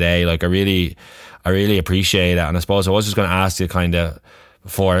have today, like I really appreciate it. And I suppose I was just going to ask you kind of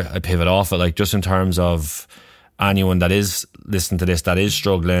before I pivot off it, like just in terms of anyone that is listening to this that is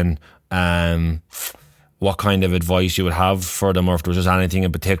struggling, what kind of advice you would have for them, or if there was just anything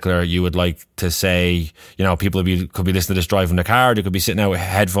in particular you would like to say. People could be listening to this driving the car, they could be sitting out with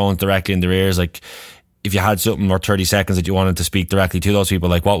headphones directly in their ears. Like if you had something or 30 seconds that you wanted to speak directly to those people,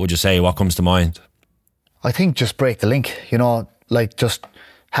 like what would you say? What comes to mind? I think just break the link, like just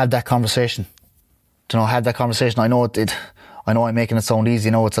have that conversation. Have that conversation. I know I know I'm making it sound easy.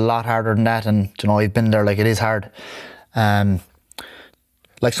 It's a lot harder than that, and I've been there. Like it is hard.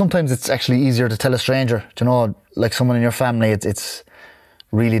 Like sometimes it's actually easier to tell a stranger. Like someone in your family, it's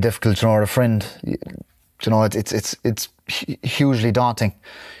really difficult. Or a friend, it's hugely daunting.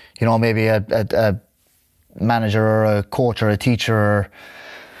 Maybe a manager or a coach or a teacher,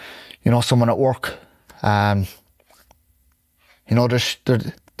 or someone at work.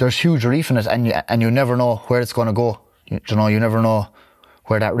 There's huge relief in it, and you never know where it's going to go. You never know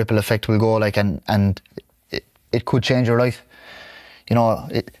where that ripple effect will go. Like and it could change your life.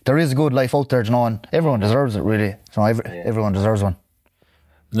 There is a good life out there, and everyone deserves it. Really, everyone deserves one.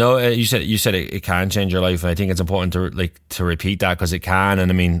 No, you said it can change your life, and I think it's important to repeat that, because it can. And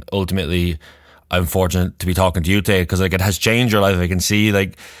I mean, ultimately, I'm fortunate to be talking to you today, because like it has changed your life. I can see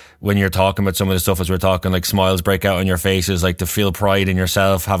like when you're talking about some of the stuff as we're talking, like smiles break out on your faces, like to feel pride in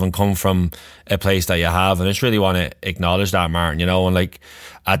yourself having come from a place that you have. And I just really want to acknowledge that, Martin, and like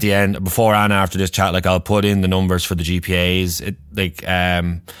at the end, before and after this chat, like I'll put in the numbers for the GPAs.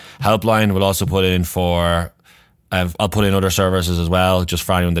 Helpline will also put in for I'll put in other services as well, just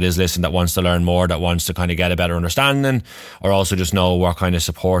for anyone that is listening that wants to learn more, that wants to kind of get a better understanding, or also just know what kind of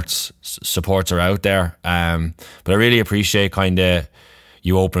supports are out there. But I really appreciate kind of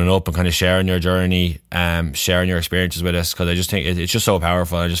you opening up and kind of sharing your journey, sharing your experiences with us, because I just think it's just so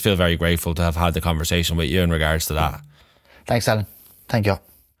powerful. I just feel very grateful to have had the conversation with you in regards to that. Thanks, Alan. Thank you.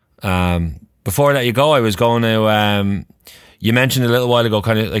 Before I let you go, I was going to you mentioned a little while ago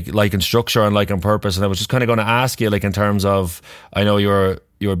kind of like in structure and like on purpose, and I was just kind of going to ask you, like, in terms of, I know you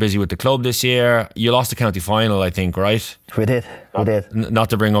were busy with the club this year. You lost the county final, I think, right? We did.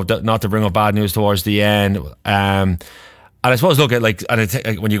 Not to bring up bad news towards the end. And I suppose, look at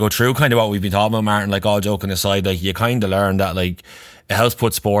when you go through kind of what we've been talking about, Martin, like, all joking aside, like, you kind of learn that, like, it helps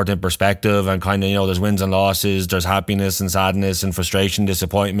put sport in perspective, and kind of, you know, there's wins and losses, there's happiness and sadness and frustration,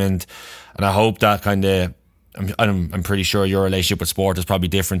 disappointment, and I hope that kind of, I'm pretty sure your relationship with sport is probably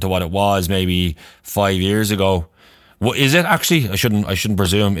different to what it was maybe 5 years ago. What is it actually? I shouldn't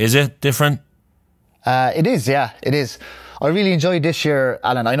presume. Is it different? It is, yeah, it is. I really enjoyed this year,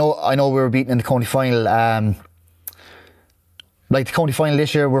 Alan. I know we were beaten in the county final. Like, the county final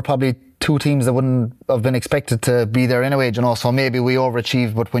this year, we're probably two teams that wouldn't have been expected to be there anyway, you know. So maybe we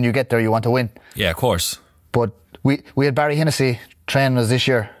overachieved, but when you get there, you want to win. Yeah, of course. But we had Barry Hennessy training us this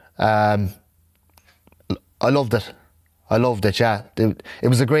year. I loved it, yeah. It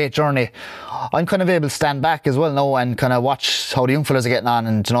was a great journey. I'm kind of able to stand back as well now and kind of watch how the young fellas are getting on,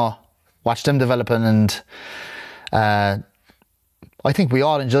 and, you know, watch them developing. And I think we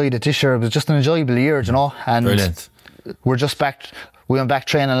all enjoyed it this year. It was just an enjoyable year, you know. And brilliant. We're just back. We went back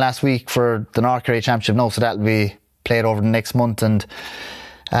training last week for the North Kerry Championship now, so that'll be played over the next month. And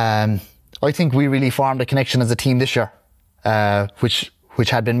I think we really formed a connection as a team this year, which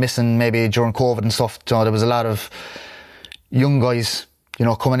had been missing maybe during COVID and stuff. You know, there was a lot of young guys, you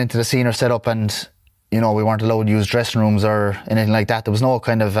know, coming into the senior setup, and, you know, we weren't allowed to use dressing rooms or anything like that. There was no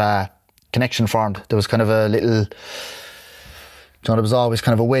kind of connection formed. There was kind of a little, you know, there was always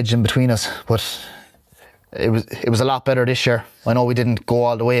kind of a wedge in between us. But it was a lot better this year. I know we didn't go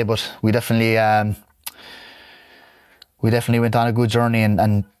all the way, but we definitely went on a good journey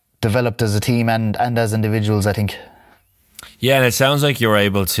and developed as a team and as individuals, I think. Yeah, and it sounds like you were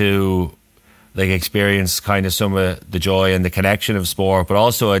able to, like, experience kind of some of the joy and the connection of sport, but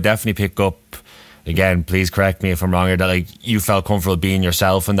also I definitely pick up, again, please correct me if I'm wrong here, that, like, you felt comfortable being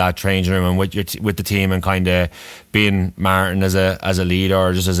yourself in that training room and with the team, and kind of being Martin as a leader,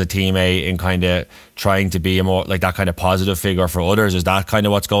 or just as a teammate, and kind of trying to be a more, like, that kind of positive figure for others. Is that kind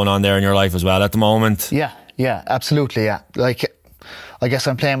of what's going on there in your life as well at the moment? Yeah, absolutely, yeah. Like, I guess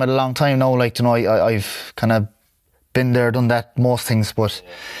I'm playing with a long time now, like, you know, I've kind of been there, done that, most things, but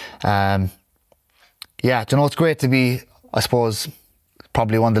yeah, you know, it's great to be, I suppose,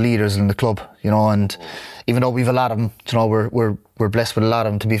 probably one of the leaders in the club, you know. And even though we've a lot of them, you know, we're blessed with a lot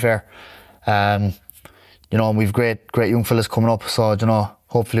of them, to be fair. You know, and we've great young fellas coming up, so, you know,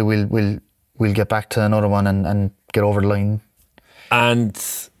 hopefully we'll get back to another one and get over the line. And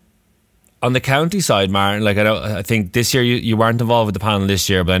on the county side, Martin, like, I think this year you weren't involved with the panel this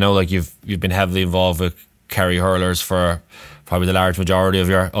year, but I know, like, you've been heavily involved with Kerry hurlers for probably the large majority of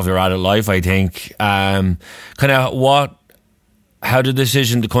your adult life, I think. Kind of how did the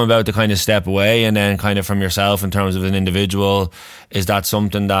decision to come about to kind of step away, and then kind of from yourself in terms of an individual, is that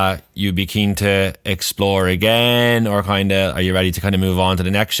something that you'd be keen to explore again, or kind of are you ready to kind of move on to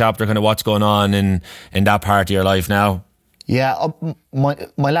the next chapter? Kind of what's going on in that part of your life now? Yeah,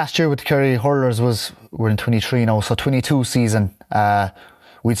 my last year with the Kerry hurlers we're in 23 now, so 22 season.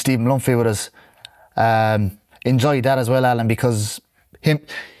 With Stephen Lumphy with us. Enjoyed that as well, Alan, because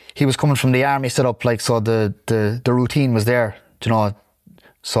he was coming from the army setup, like, so the routine was there, you know,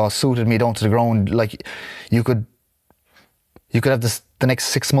 so it suited me down to the ground. Like, you could have the next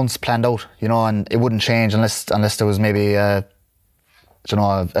 6 months planned out, you know, and it wouldn't change unless there was maybe you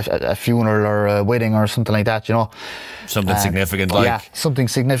know, a funeral or a wedding or something like that, you know, something significant, like, yeah, something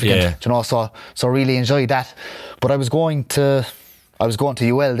significant, yeah. You know, so really enjoyed that. But I was going to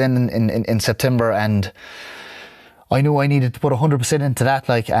UL then in September, and I knew I needed to put 100% into that,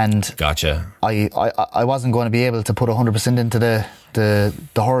 like, and gotcha. I wasn't going to be able to put 100% into the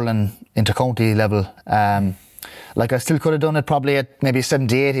hurling inter-county level. Like, I still could have done it probably at maybe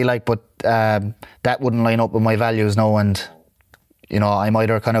 70-80, like, but that wouldn't line up with my values now, and, you know, I'm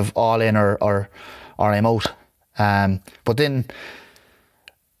either kind of all in or I'm out. But then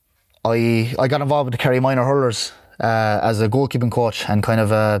I got involved with the Kerry minor hurlers as a goalkeeping coach, and kind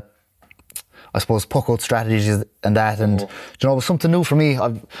of I suppose puck out strategies and that, and you know, it was something new for me.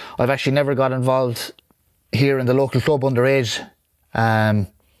 I've actually never got involved here in the local club underage,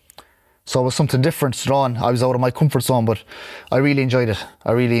 So it was something different, and I was out of my comfort zone, but I really enjoyed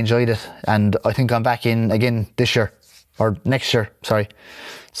it. And I think I'm back in again this year, or next year, sorry.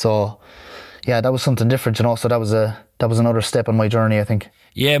 So yeah, that was something different, so that was another step on my journey, I think.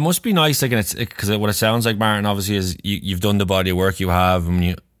 Yeah, it must be nice, like, because what it sounds like, Martin, obviously, is you've done the body of work you have, and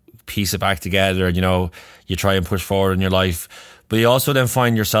you piece it back together, and you try and push forward in your life, but you also then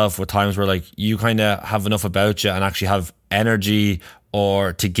find yourself with times where, like, you kind of have enough about you and actually have energy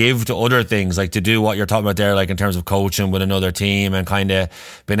or to give to other things, like to do what you're talking about there, like in terms of coaching with another team and kind of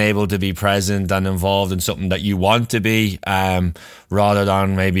being able to be present and involved in something that you want to be, rather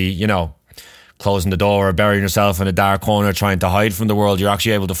than maybe, closing the door or burying yourself in a dark corner trying to hide from the world. You're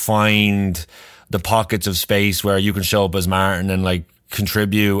actually able to find the pockets of space where you can show up as Martin and, like,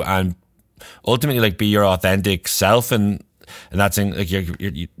 contribute and ultimately, like, be your authentic self. And that's in, like,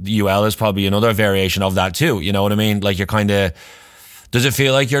 your UL is probably another variation of that too. You know what I mean? Like, you're kind of, does it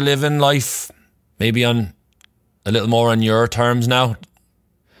feel like you're living life maybe on a little more on your terms now?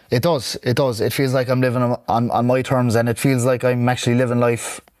 It does. It feels like I'm living on my terms, and it feels like I'm actually living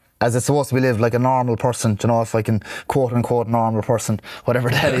life as it's supposed to be lived, like a normal person, if I can quote unquote normal person, whatever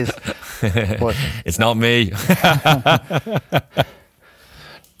that is. But it's not me.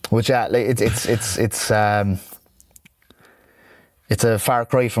 Which, yeah, like, it's a far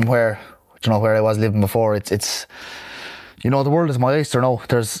cry from where I was living before. It's the world is my oyster now.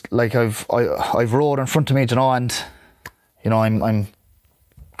 There's, like, I've road in front of me, and I'm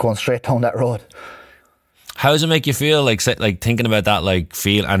going straight down that road. How does it make you feel, like thinking about that, like,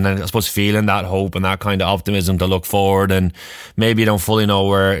 and then I suppose feeling that hope and that kind of optimism to look forward, and maybe you don't fully know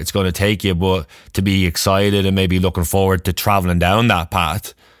where it's going to take you, but to be excited and maybe looking forward to travelling down that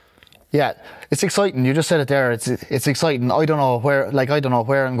path? Yeah, it's exciting. You just said it there. It's exciting. I don't know where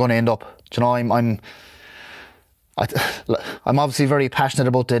I'm going to end up. I'm obviously very passionate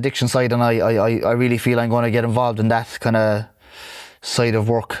about the addiction side, and I really feel I'm going to get involved in that kind of side of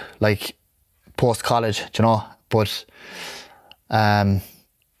work, like post college, but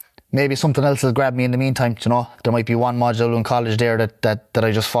maybe something else will grab me in the meantime. There might be one module in college there that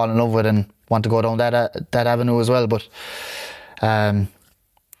I just fall in love with and want to go down that avenue as well. But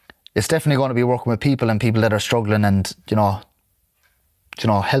it's definitely going to be working with people that are struggling, and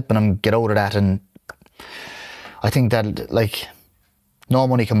helping them get out of that. And I think that, like, no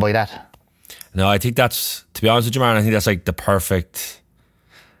money can buy that. No, I think that's, to be honest with you, man, I think that's, like, the perfect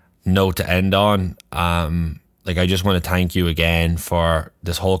note to end on. Like, I just want to thank you again for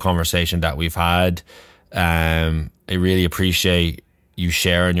this whole conversation that we've had. I really appreciate you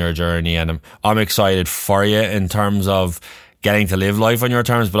sharing your journey, and I'm excited for you in terms of getting to live life on your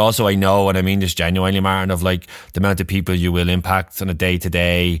terms, but also I know, and I mean this genuinely, Martin, of, like, the amount of people you will impact on a day to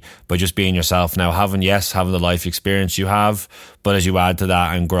day by just being yourself now, having the life experience you have, but as you add to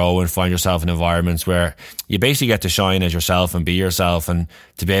that and grow and find yourself in environments where you basically get to shine as yourself and be yourself, and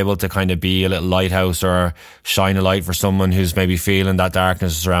to be able to kind of be a little lighthouse or shine a light for someone who's maybe feeling that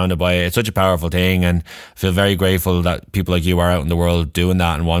darkness surrounded by it. It's such a powerful thing, and I feel very grateful that people like you are out in the world doing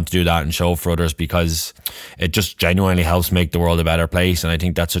that and want to do that and show for others, because it just genuinely helps make the world a better place. And I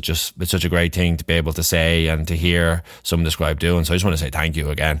think that's it's such a great thing to be able to say and to hear someone describe doing. So I just want to say thank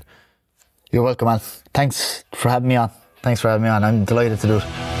you again. You're welcome, man. Thanks for having me on. I'm delighted to do it.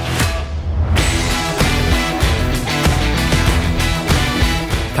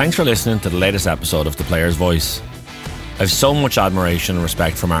 Thanks for listening to the latest episode of The Player's Voice. I have so much admiration and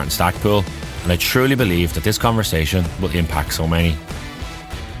respect for Martin Stackpoole, and I truly believe that this conversation will impact so many.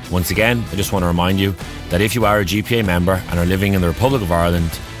 Once again, I just want to remind you that if you are a GPA member and are living in the Republic of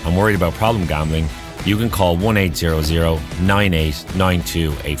Ireland and worried about problem gambling, you can call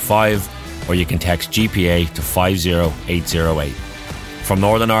 1-800-989285, or you can text GPA to 50808. From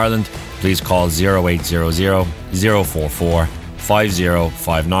Northern Ireland, please call 0800 044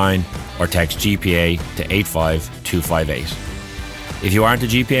 5059 or text GPA to 85258. If you aren't a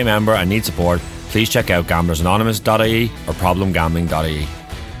GPA member and need support, please check out gamblersanonymous.ie or problemgambling.ie.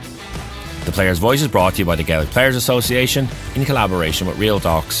 The Player's Voice is brought to you by the Gaelic Players Association in collaboration with Real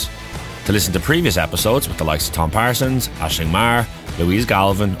Talks. To listen to previous episodes with the likes of Tom Parsons, Aisling Marr, Louise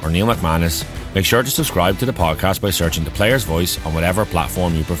Galvin or Neil McManus, make sure to subscribe to the podcast by searching The Player's Voice on whatever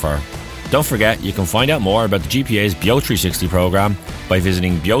platform you prefer. Don't forget, you can find out more about the GPA's BEO360 programme by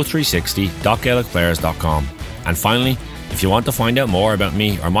visiting beo360.gaelicplayers.com. And finally, if you want to find out more about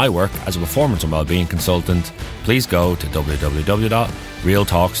me or my work as a performance and wellbeing consultant, please go to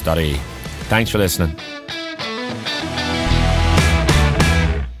www.realtalks.ie. Thanks for listening.